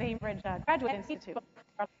started the Bainbridge Graduate Institute.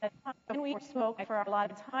 And we spoke for a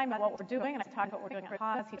lot of time about what we're doing, and I talked about what we're doing at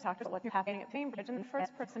Haas. He talked about what's happening at Bainbridge. And the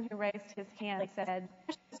first person who raised his hand said,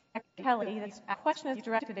 Kelly, this question is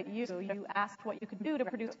directed at you. You asked what you could do to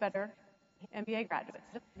produce better MBA graduates.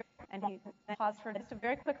 And he paused for just a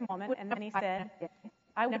very quick moment, and then he said,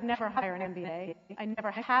 I would never hire an MBA. I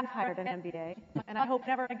never have hired an MBA, and I hope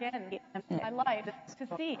never again in my life to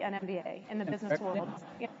see an MBA in the business world.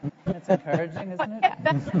 That's encouraging, isn't it?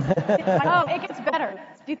 Oh, it gets better.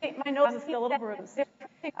 Do you think my nose is still a little bruised?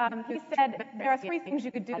 He said there are three things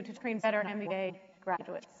you could do to train better MBA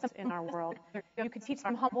graduates in our world. You could teach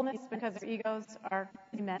them humbleness because their egos are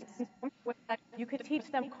immense. You could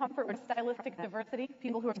teach them comfort with stylistic diversity,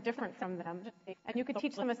 people who are different from them. And you could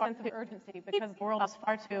teach them a sense of urgency because the world is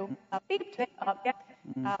far too up,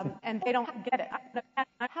 and they don't get it.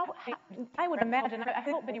 I would imagine, I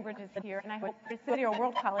hope Bainbridge is here, and I hope City or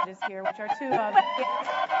World College is here, which are two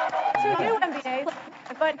new MBAs.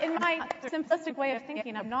 But in my simplistic way of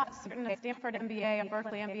thinking, I'm not certain a Stanford MBA, a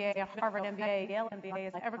Berkeley MBA, a Harvard MBA, Yale MBA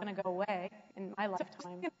is ever going to go away in my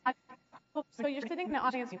lifetime. So you're sitting in the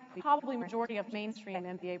audience, probably majority of mainstream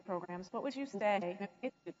MBA programs. What would you say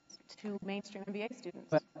to mainstream MBA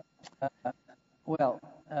students?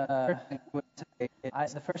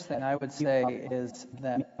 The first thing I would say is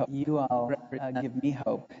that you all give me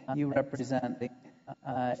hope. You represent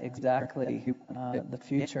exactly the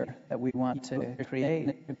future that we want to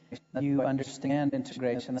create. You understand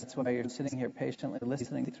integration. That's why you're sitting here patiently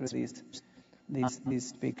listening through these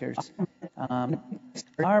speakers.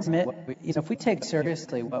 If we take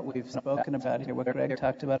seriously what we've spoken about here, what Greg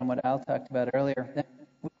talked about and what Al talked about earlier,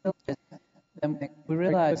 then we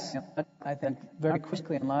realize, I think, very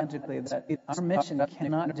quickly and logically that our mission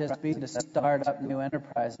cannot just be to start up new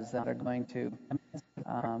enterprises that are going to,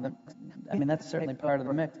 that's certainly part of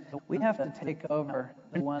the mix. We have to take over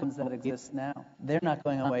the ones that exist now. They're not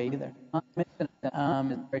going away either.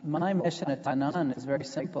 My mission at Danone is very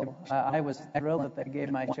simple. I was thrilled that they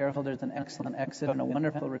gave my shareholders an excellent exit and a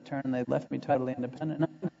wonderful return. They left me totally independent.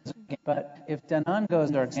 But if Danone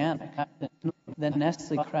goes organic, then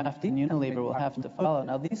Nestle, Kraft, and Unilever will have to follow.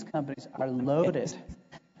 Now, these companies are loaded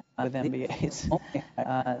with MBAs.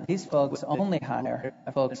 These folks only hire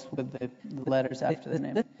folks with the letters after the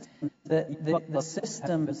name. The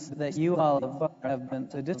systems that you all have been,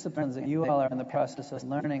 the disciplines that you all are in the process of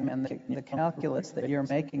learning, and the calculus that you're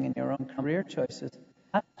making in your own career choices,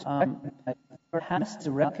 has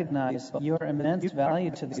to recognize your immense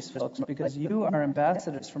value to these folks because you are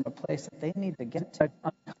ambassadors from a place that they need to get to.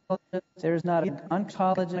 There's not an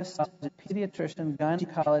oncologist, pediatrician,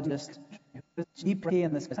 gynecologist, GP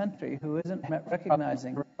in this country who isn't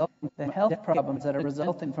recognizing the health problems that are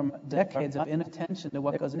resulting from decades of inattention to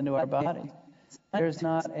what goes into our body. There's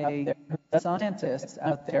not a scientist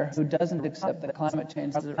out there who doesn't accept that climate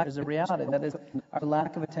change is a reality. That is our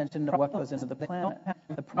lack of attention to what goes into the planet.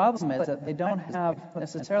 The problem is that they don't have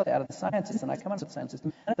necessarily out of the sciences, and I come out of the sciences,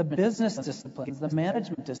 the business disciplines, the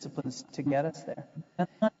management disciplines to get us there.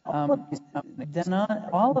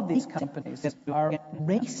 All of these companies are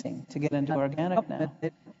racing to get into organic now.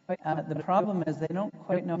 The problem is they don't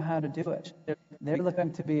quite know how to do it. They're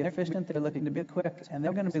looking to be efficient, they're looking to be quick, and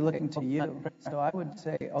they're going to be looking to you. So I would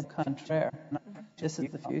say, au contraire, this is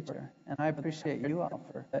the future. And I appreciate you all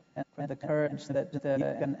for the courage and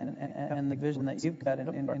the vision that you've got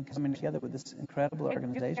in coming together with this incredible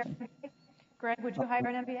organization. Greg, would you hire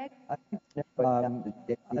an MBA?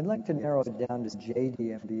 I'd like to narrow it down to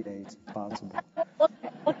JD MBAs if possible.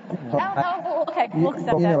 Okay, we'll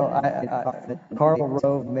accept that. Karl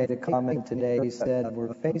Rove made a comment today. He said,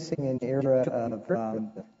 we're facing an era of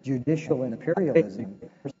judicial imperialism,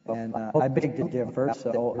 and I beg to differ,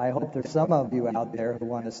 so I hope there's some of you out there who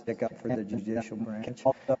want to stick up for the judicial branch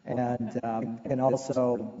and can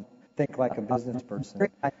also think like a business person.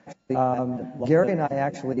 Gary and I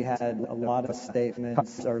actually had a lot of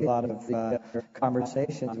statements or a lot of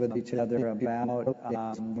conversations with each other about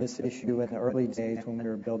this issue in the early days when we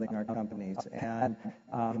were building our companies. And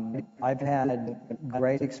I've had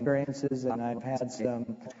great experiences, and I've had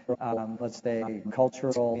some, let's say,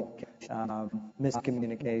 cultural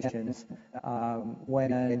miscommunications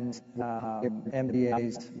when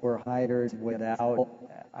MBAs were hired without,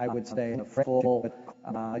 I would say, a full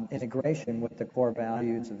integration with the core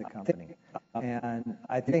values of the company. And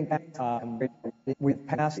I think we've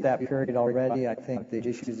passed that period already. I think the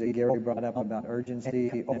issues that Gary brought up about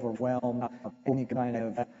urgency, overwhelm, any kind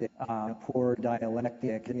of poor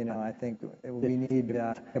dialectic, I think we need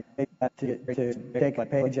to take a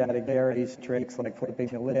page out of Gary's tricks like flipping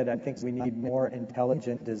the lid. I think we need more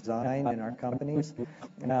intelligent design in our companies.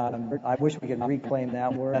 I wish we could reclaim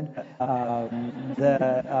that word.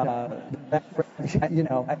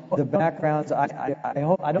 The backgrounds. I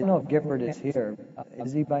don't know if Gifford is here.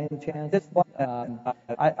 Is he by any chance?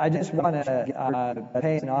 I just want to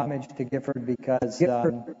pay an homage to Gifford because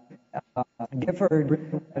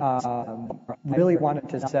Gifford really wanted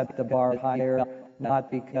to set the bar higher,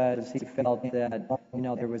 not because he felt that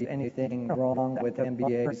there was anything wrong with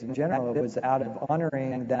MBAs in general. It was out of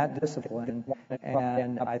honoring that discipline,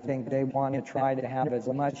 and I think they want to try to have as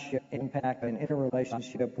much impact and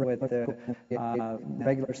interrelationship with the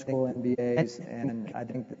regular school MBAs. And I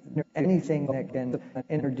think anything that can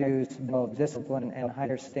introduce both discipline and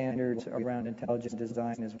higher standards around intelligent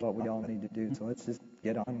design is what we all need to do. So let's just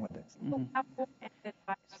get on with it.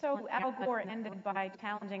 So Al Gore ended by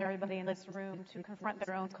challenging everybody in this room to confront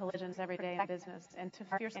their own collisions every day in business and to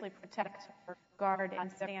fiercely protect, guard,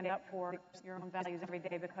 and stand up for your own values every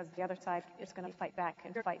day, because the other side is going to fight back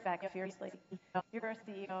and fight back fiercely. You're a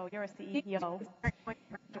CEO, you're a CEO.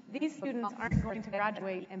 These students aren't going to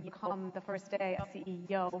graduate and become the first day a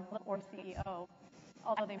CEO or CEO,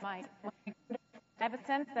 although they might. I have a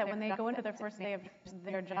sense that when they go into their first day of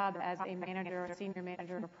their job as a manager or senior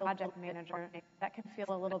manager or project manager, that can feel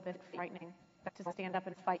a little bit frightening to stand up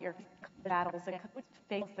and fight your battles and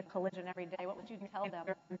face the collision every day. What would you tell them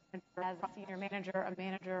as a senior manager, a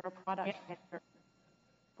manager, a product manager,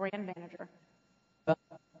 brand manager?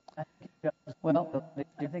 Well,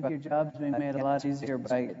 I think your job's being made a lot easier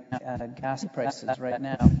by gas prices right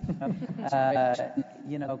now.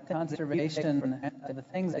 Conservation, the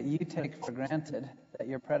things that you take for granted that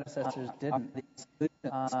your predecessors didn't,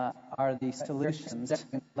 are the solutions.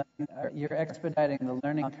 You're expediting the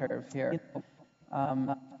learning curve here.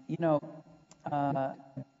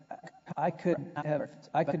 I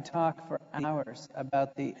could talk for hours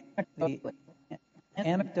about the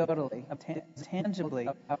anecdotally, tangibly,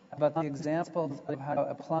 about the examples of how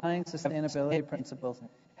applying sustainability principles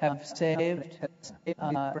have saved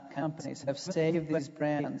companies, have saved these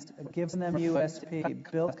brands, given them USP,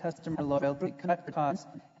 built customer loyalty, cut costs,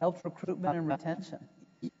 helped recruitment and retention.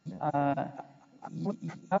 I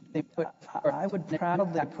would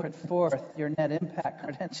proudly put forth your net impact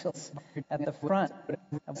credentials at the front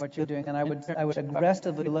of what you're doing, and I would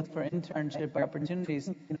aggressively look for internship opportunities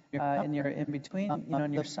in your in between,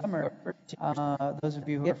 in your summer. Those of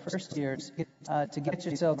you who are first years, to get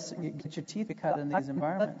your teeth cut in these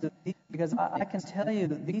environments, because I can tell you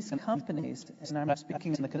that these companies, and I'm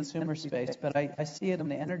speaking in the consumer space, but I see it in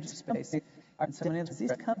the energy space, and so many of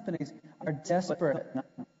these companies are desperate.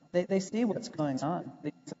 They see what's going on.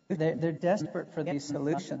 They're desperate for these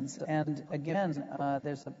solutions. And again,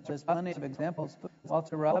 there's plenty of examples.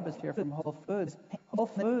 Walter Robb is here from Whole Foods. Whole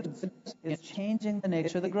Foods is changing the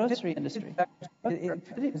nature of the grocery industry.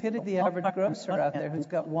 Pity the average grocer out there who's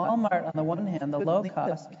got Walmart on the one hand, the low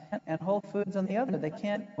cost, and Whole Foods on the other. They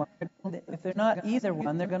can't. If they're not either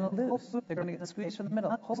one, they're going to lose. They're going to get squeezed from the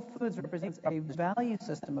middle. Whole Foods represents a value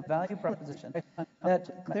system, a value proposition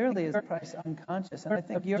that clearly is price unconscious. And I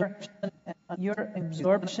think your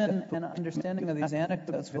absorption and understanding of these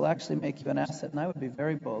anecdotes will actually make you an asset. And I would be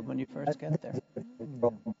very bold when you first get there.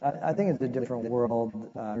 I think it's a different world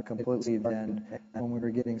completely than when we were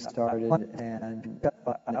getting started. And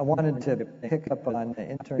I wanted to pick up on the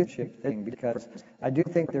internship thing because I do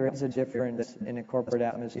think there is a difference in a corporate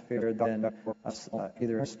atmosphere than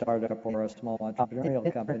either a startup or a small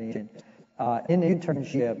entrepreneurial company. In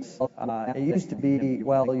internships, it used to be,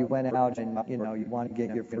 well, you went out and, you want to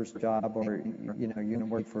get your first job, or, you're going to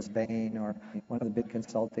work for Bain or one of the big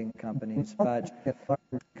consulting companies. But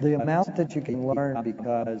the amount that you can learn,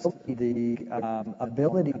 because the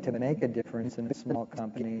ability to make a difference in a small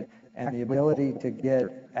company and the ability to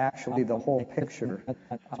get actually the whole picture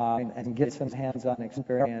and get some hands-on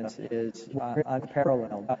experience is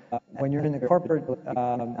unparalleled. When you're in the corporate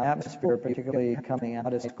atmosphere, particularly coming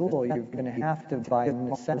out of school, you're going to have to, by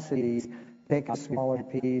necessity, take a smaller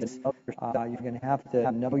piece. You're going to have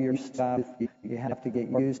to know your stuff. You have to get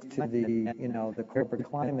used to the corporate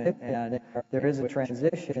climate, and there is a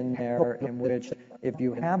transition there in which, if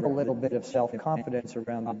you have a little bit of self-confidence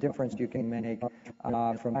around the difference you can make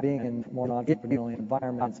from being in more entrepreneurial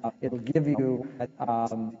environments, it'll give you,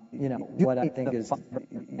 what I think is,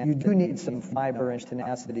 you do need some fiber and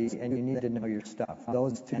tenacity, and you need to know your stuff.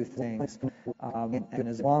 Those two things, and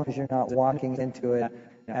as long as you're not walking into it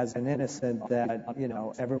as an innocent that,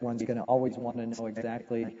 everyone's going to always want to know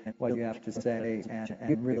exactly what you have to say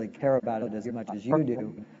and really care about it as much as you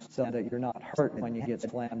do, so that you're not hurt when you get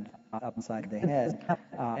slammed upside the head.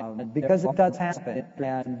 Because it does happen,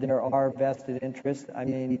 and there are vested interests. I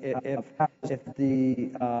mean, if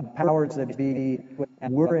the powers that be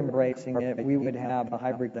were embracing it, we would have a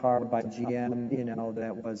hybrid car by GM,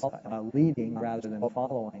 that was leading rather than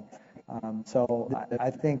following. So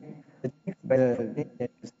I think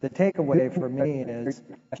the takeaway for me is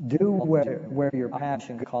do where your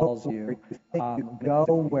passion calls you.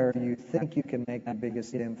 Go where you think you can make the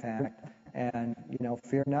biggest impact, and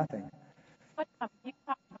fear nothing.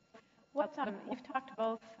 You've talked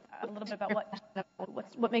both a little bit about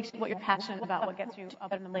what you're passionate about, what gets you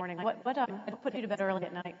up in the morning. What put you to bed early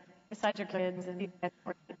at night, besides your kids and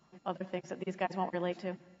other things that these guys won't relate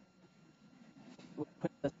to?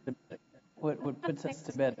 What puts us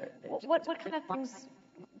to bed? What kind of things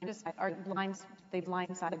just they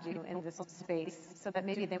blindside you in this space, so that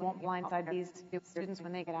maybe they won't blindside these students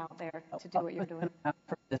when they get out there to do what you're doing?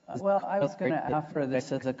 Well, I was going to offer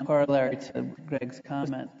this as a corollary to Greg's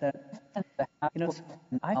comment that,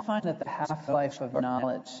 I find that the half-life of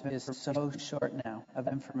knowledge is so short now, of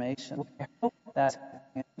information, that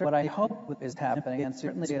what I hope is happening, and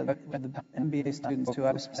certainly the MBA students who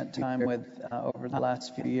I've spent time with over the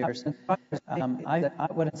last few years,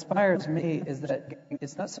 what inspires me is that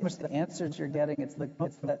it's not so much the answers you're getting, it's the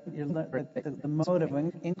mode of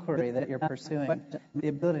inquiry that you're pursuing, the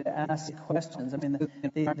ability to ask questions. I mean,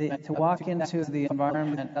 to walk into the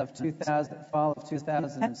environment of fall of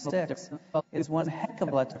 2006 is one heck of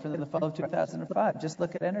a lot different than the fall of 2005. Just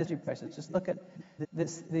look at energy prices. Just look at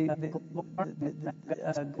this.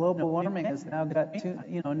 Global warming has now got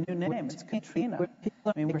a new name. It's Katrina.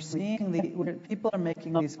 I mean, we're seeing people are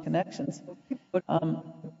making these connections.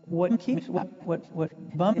 What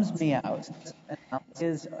bums me out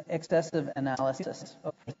is excessive analysis,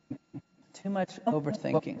 too much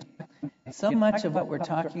overthinking. So much of what we're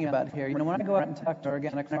talking about here, when I go out and talk to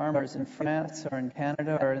organic farmers in France or in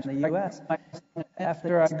Canada or in the U.S.,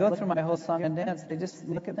 after I go through my whole song and dance, they just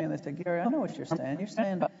look at me and they say, Gary, I know what you're saying. You're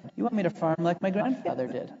saying you want me to farm like my grandfather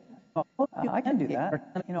did. I can do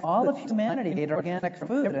that. All of humanity ate organic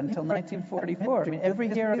food until 1944. I mean, every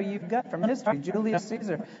hero you've got from history, Julius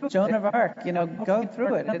Caesar, Joan of Arc, go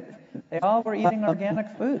through it. They all were eating organic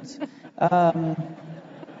foods.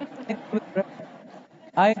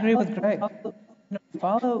 I agree with Greg.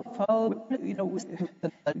 Follow.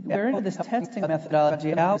 We're into this testing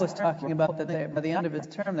methodology. Al was talking about that by the end of his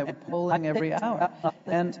term, they were polling every hour.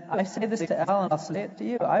 And I say this to Al, and I'll say it to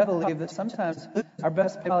you. I believe that sometimes our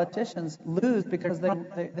best politicians lose because they're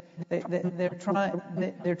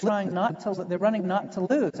running not to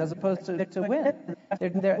lose as opposed to win.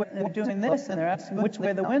 They're doing this, and they're asking which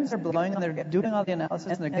way the winds are blowing, and they're doing all the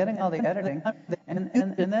analysis, and they're getting all the editing, and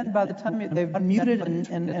then by the time they've muted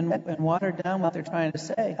and watered down what they're trying to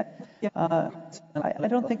say, I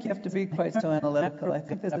don't think you have to be quite so analytical. I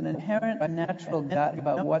think there's an inherent natural gut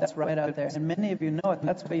about what's right out there, and many of you know it.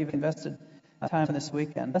 That's why you've invested time this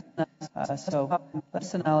weekend. So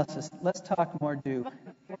less analysis. Let's talk more do.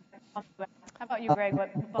 How about you, Greg?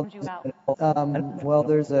 What bums you out? Well,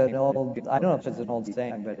 there's an old, I don't know if it's an old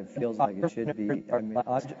saying, but it feels like it should be. I mean,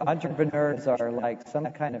 entrepreneurs are like some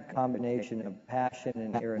kind of combination of passion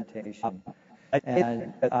and irritation.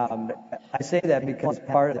 And I say that because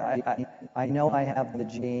I know I have the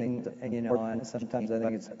gene, and sometimes I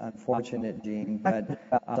think it's an unfortunate gene, but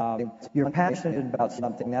you're passionate about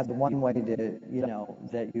something. That's one way to,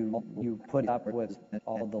 that you put up with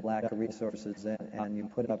all the lack of resources and you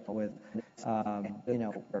put up with,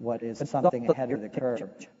 what is something ahead of the curve.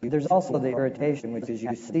 There's also the irritation, which is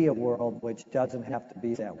you see a world which doesn't have to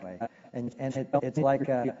be that way. And it's like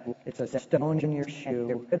it's a stone in your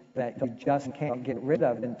shoe that you just can't get rid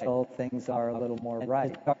of until things are a little more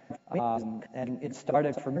right. And it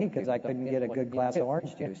started for me because I couldn't get a good glass of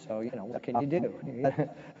orange juice. So, what can you do?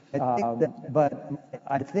 But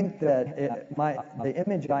I think that the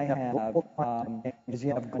image I have is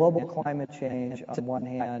you have global climate change on one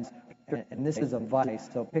hand, and this is a vice,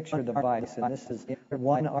 so picture the vice, and this is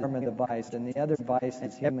one arm of the vice, and the other vice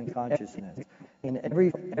is human consciousness. And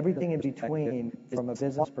everything in between, from a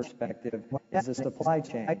business perspective, is a supply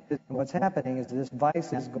chain. And what's happening is this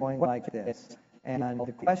vice is going like this. And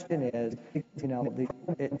the question is,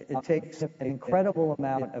 it takes an incredible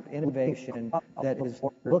amount of innovation that is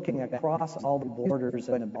looking across all the borders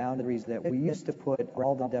and the boundaries that we used to put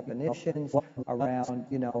all the definitions around,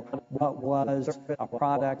 what was a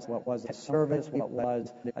product, what was a service, what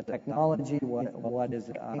was a technology, what is,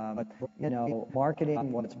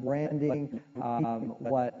 marketing, what's branding,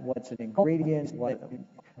 what's an ingredient,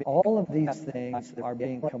 all of these things are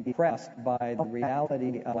being compressed by the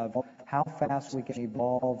reality of how fast we can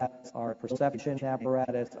evolve our perception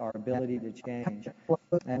apparatus, our ability to change.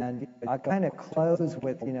 And I kind of close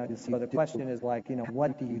with, so the question is like,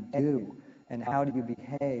 what do you do and how do you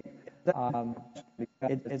behave?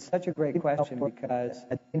 It's such a great question because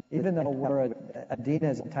even though Adina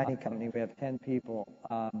is a tiny company, we have 10 people,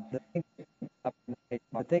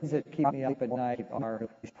 the things that keep me up at night are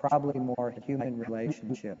probably more human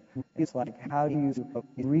relationship. It's like, how do you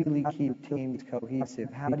really keep teams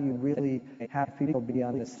cohesive? How do you really have people be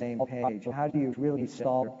on the same page? How do you really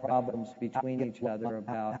solve problems between each other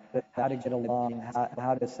about how to get along,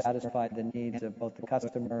 how to satisfy the needs of both the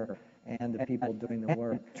customer and the people doing the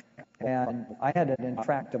work? And I had an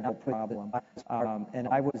intractable problem, and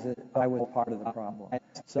I was part of the problem.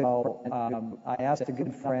 So I asked a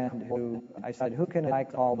good friend I said, who can I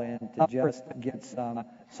call in to just get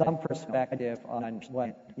some perspective on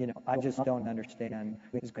what, I just don't understand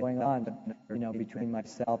is going on, between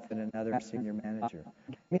myself and another senior manager.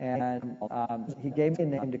 And he gave me a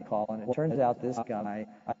name to call, and it turns out this guy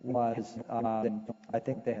was, I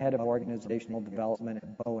think, the head of organizational development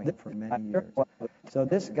at Boeing for many years. So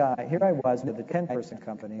this guy, here I was with a 10-person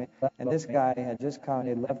company, and this guy had just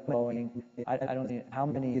left Boeing, I don't know how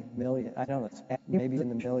many million, I don't know, maybe in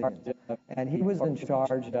the millions. And he was in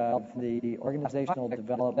charge of the organizational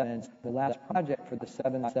development, the last project for the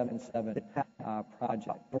 777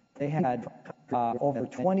 project. They had over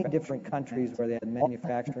 20 different countries where they had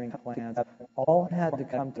manufacturing plants, all had to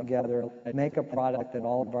come together, make a product that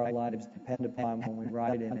all of our lives depend upon when we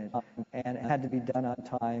ride in it, and it had to be done on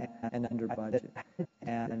time and under budget.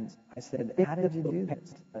 And I said, how did you do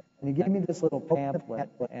this? And he gave me this little pamphlet,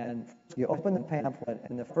 and you open the pamphlet,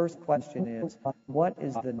 and the first question is, what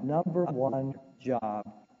is the number one job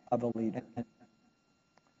of a leader?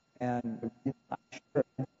 And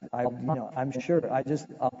I'm sure,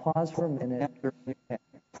 I'll pause for a minute,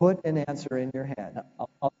 put an answer in your head.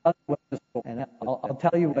 I'll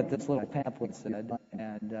tell you what this little pamphlet said,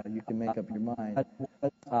 and you can make up your mind.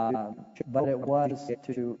 But it was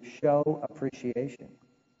to show appreciation.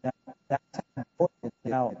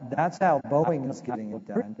 Now, that's how Boeing is getting it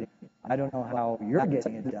done. I don't know how you're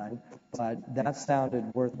getting it done, but that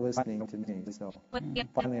sounded worth listening to me. So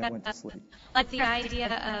finally I went to sleep. I like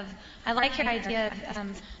your idea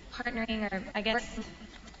of partnering, or I guess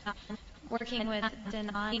working with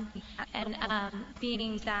Denali and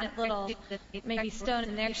being that little maybe stone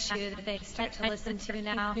in their shoe that they start to listen to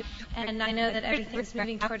now. And I know that everything's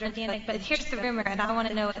moving toward organic, but here's the rumor, and I want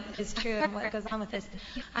to know what is true and what goes on with this.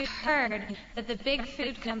 I've heard that the big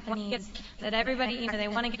food companies, that everybody, they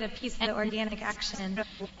want to get a piece of the organic action,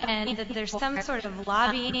 and that there's some sort of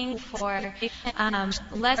lobbying for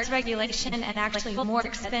less regulation and actually more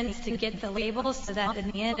expense to get the labels, so that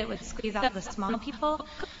in the end it would squeeze out the small people.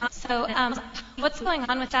 So what's going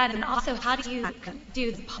on with that, and also how do you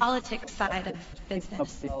do the politics side of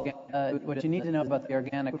business? What you need to know about the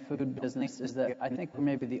organic food business is that I think we're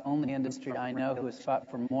maybe the only industry I know who has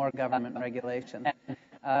fought for more government regulation.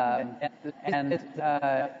 And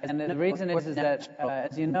the reason is that,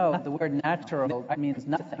 as you know, the word natural means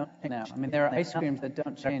nothing now. I mean, there are ice creams that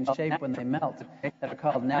don't change shape when they melt that are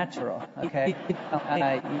called natural, okay?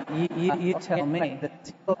 You tell me.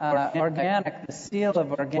 Organic, the seal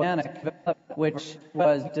of organic, which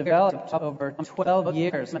was developed over 12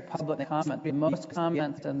 years of public comment, the most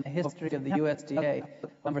comments in the history of the USDA.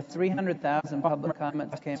 Over 300,000 public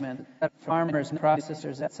comments came in, farmers,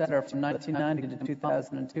 processors, et cetera, from 1990 to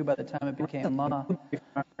 2002 by the time it became law.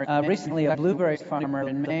 Recently, a blueberry farmer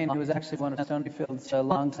in Maine, who was actually one of Stonyfield's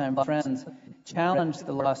longtime friends, challenged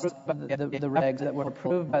the regs that were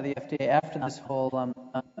approved by the FDA after this whole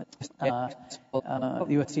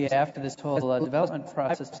USDA after this whole development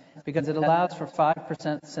process, because it allows for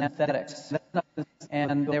 5% synthetics.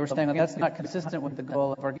 And they were saying, well, that's not consistent with the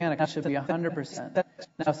goal of organic. It should be 100%.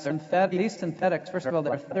 Now, these synthetics, first of all,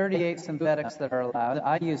 there are 38 synthetics that are allowed.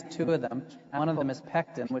 I use 2 of them. One of them is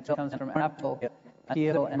pectin, which comes from apple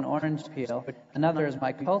peel and orange peel. Another is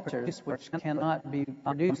my cultures, which cannot be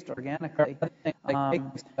produced organically.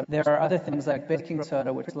 There are other things like baking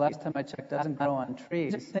soda, which last time I checked doesn't grow on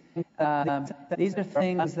trees. These are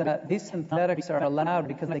things that these synthetics are allowed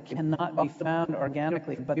because they cannot be found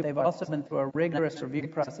organically, but they've also been through a rigorous review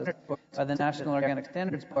process by the National Organic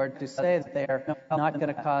Standards Board to say that they are not going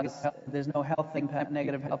to cause, there's no health impact,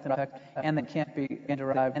 negative health impact, and they can't be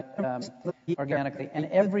derived organically. And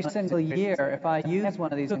every single year, if I use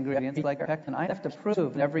one of these ingredients like pectin, I have to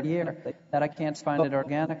prove every year that I can't find it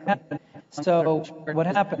organically. So what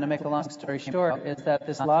happened, to make a long story short, is that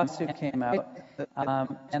this lawsuit came out,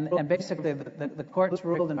 and basically the courts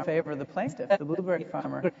ruled in favor of the plaintiff, the blueberry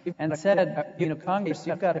farmer, and said, Congress,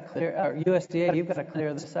 you've got to clear, or USDA, you've got to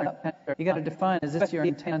clear this up. You got to define, is this your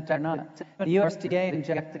intent or not? The USDA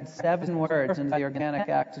injected 7 words into the Organic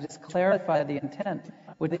Act to just clarify the intent,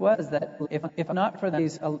 which was that if not for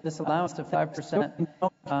this allowance of 5%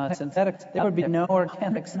 synthetics, there would be no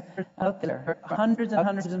organics out there. Hundreds and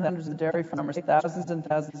hundreds and hundreds of dairy farmers, thousands and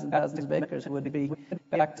thousands and thousands of acres would be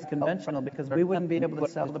back to conventional because we wouldn't be able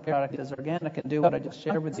to sell the product as organic and do what I just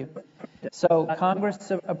shared with you. So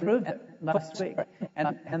Congress approved it last week.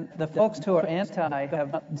 And the folks who are anti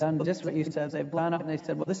have done just what you said. They've gone up and they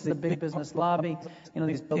said, well, this is a big business lobby.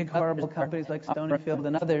 These big horrible companies like Stonyfield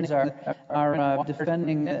and others are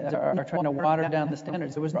defending, are trying to water down the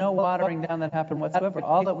standards. There was no watering down that happened whatsoever.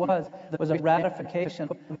 All it was a ratification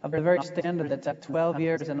of the very standard that took 12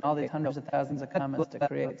 years and all these hundreds of thousands of comments to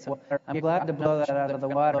create. So I'm glad to blow that out of the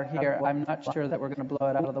water here. I'm not sure that we're going to blow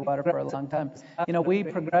it out of the water for a long time. We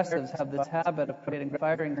progressives have this habit of creating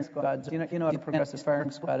firing squads. You know what a progressive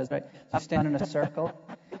firing squad is, right? You stand in a circle.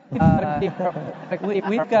 We've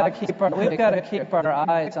got to keep our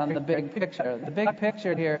eyes on the big picture. The big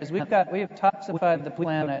picture here is we have toxified the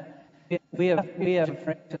planet. We have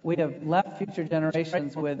left future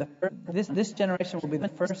generations with this generation will be the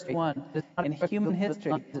first one in human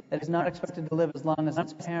history that is not expected to live as long as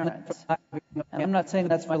its parents. And I'm not saying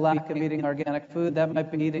that's for lack of eating organic food. That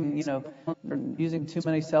might be eating, using too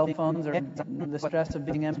many cell phones or the stress of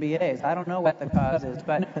being MBAs. I don't know what the cause is,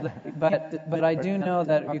 but I do know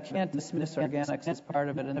that you can't dismiss organics as part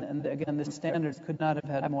of it. And again, the standards could not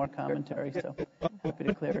have had more commentary. So happy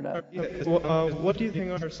to clear it up. What do you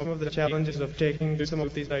think are some of the challenges of taking some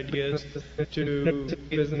of these ideas to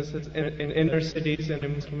businesses in inner cities and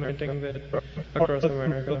implementing that across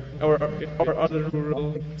America or other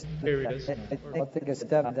rural areas? I'll take a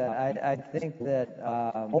step at that. I think that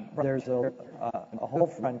there's a whole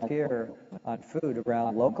frontier on food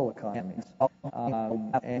around local economies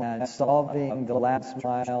and solving the last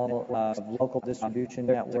mile of local distribution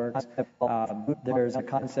networks. There's a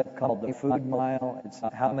concept called the food mile. It's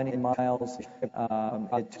how many miles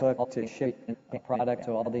it took to ship a product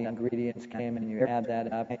so all the ingredients came, and you add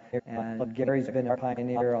that up. And Gary's been a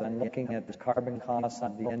pioneer on looking at the carbon costs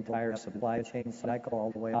of the entire supply chain cycle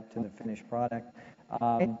all the way up to the finished product.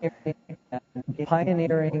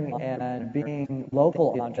 Pioneering and being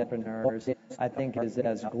local entrepreneurs, I think, is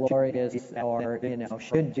as glorious or,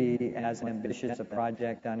 should be as ambitious a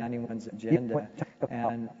project on anyone's agenda.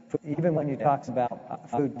 And even when you talk about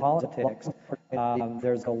food politics,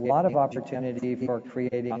 there's a lot of opportunity for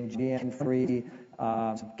creating GM-free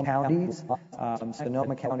counties.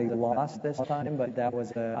 Sonoma County lost this time, but that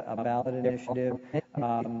was a ballot initiative.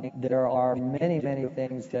 There are many, many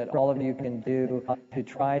things that all of you can do to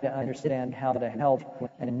try to understand how to help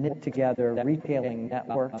and knit together retailing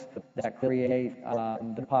networks that create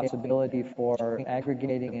the possibility for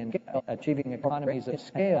aggregating and achieving economies of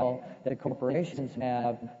scale that corporations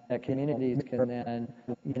have that communities can then,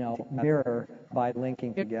 mirror by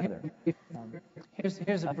linking together.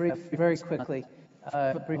 Here's a brief, very quickly.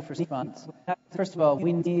 Brief response. First of all,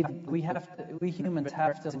 we humans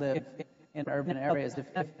have to live in urban areas.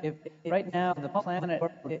 If right now the planet,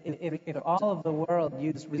 if all of the world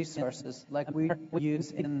used resources like we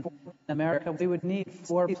use in America, we would need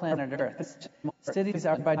 4 planet Earths. Cities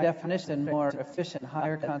are by definition more efficient,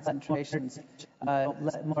 higher concentrations,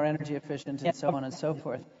 more energy efficient, and so on and so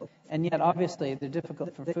forth. And yet, obviously, they're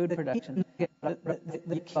difficult for food production.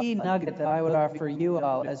 The key nugget that I would offer you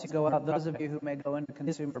all as you go out, those of you who may go into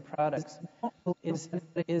consumer products, is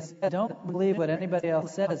don't believe what anybody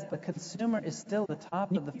else says. The consumer is still the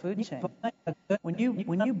top of the food chain. When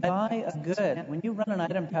you buy a good, when you run an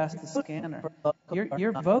item past the scanner,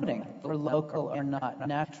 you're voting for local or not,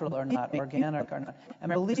 natural or not, organic or not.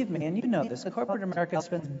 And believe me, and you know this, corporate America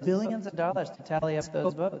spends billions of dollars to tally up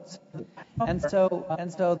those votes. And so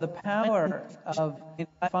the power of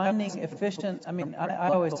finding efficient, I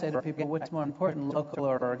always say to people, what's more important, local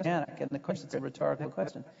or organic? And of course, it's a rhetorical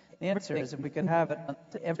question. The answer is, if we could have it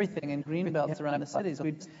to everything in green belts around the cities,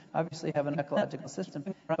 we'd obviously have an ecological system.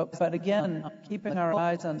 But again, keeping our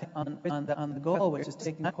eyes on the goal, which is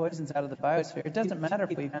taking poisons out of the biosphere. It doesn't matter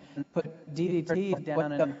if we put DDT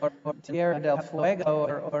down in Tierra del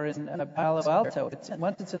Fuego or in Palo Alto.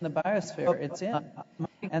 Once it's in the biosphere, it's in.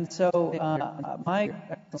 And so my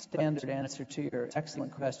standard answer to your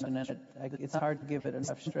excellent question, and it's hard to give it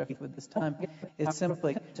enough shrift with this time, is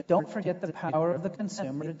simply don't forget the power of the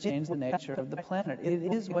consumer to change the nature of the planet.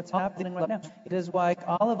 It is what's happening right now. It is why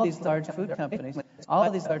all of these large food companies, all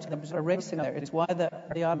of these large companies are racing there. It's why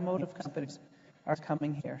the automotive companies are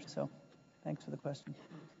coming here. So thanks for the question.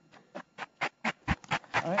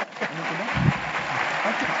 All right.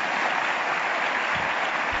 Thank you.